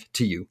Be Frank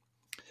to you.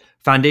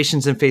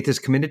 Foundations in Faith is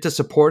committed to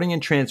supporting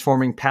and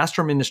transforming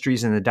pastoral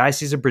ministries in the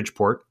Diocese of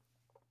Bridgeport,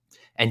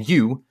 and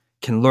you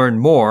can learn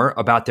more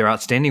about their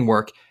outstanding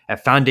work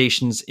at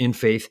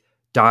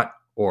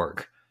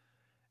foundationsinfaith.org.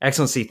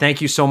 Excellency,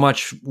 thank you so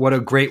much. What a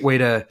great way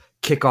to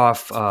kick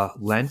off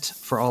Lent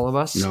for all of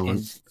us. No,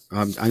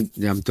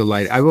 I'm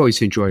delighted. I've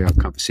always enjoyed our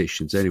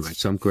conversations anyway,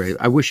 so I'm great.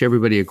 I wish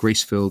everybody a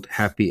grace-filled,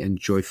 happy, and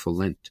joyful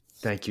Lent.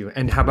 Thank you.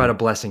 And how about a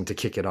blessing to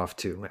kick it off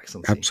too,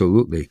 Excellency?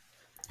 Absolutely.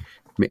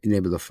 In the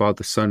name of the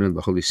Father, Son, and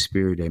the Holy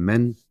Spirit,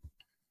 amen.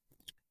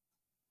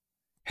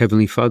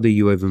 Heavenly Father,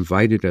 you have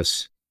invited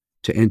us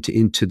to enter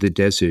into the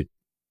desert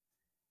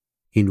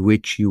in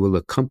which you will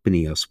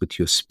accompany us with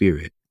your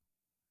Spirit,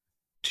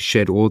 to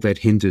shed all that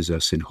hinders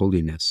us in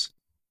holiness,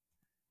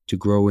 to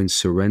grow in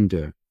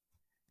surrender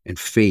and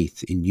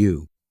faith in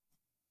you.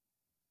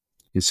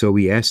 And so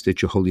we ask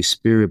that your Holy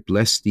Spirit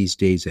bless these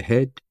days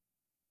ahead,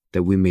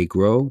 that we may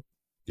grow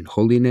in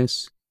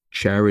holiness,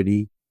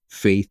 charity,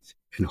 faith,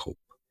 and hope.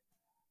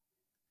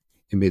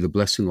 And may the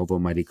blessing of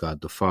Almighty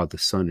God, the Father,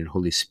 Son, and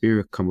Holy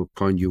Spirit come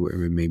upon you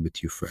and remain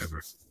with you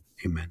forever.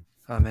 Amen.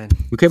 Amen.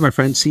 Okay, my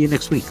friend. See you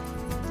next week.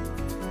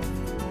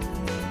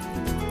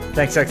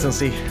 Thanks,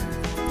 Excellency.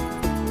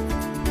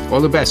 All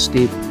the best,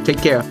 Steve. Take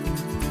care.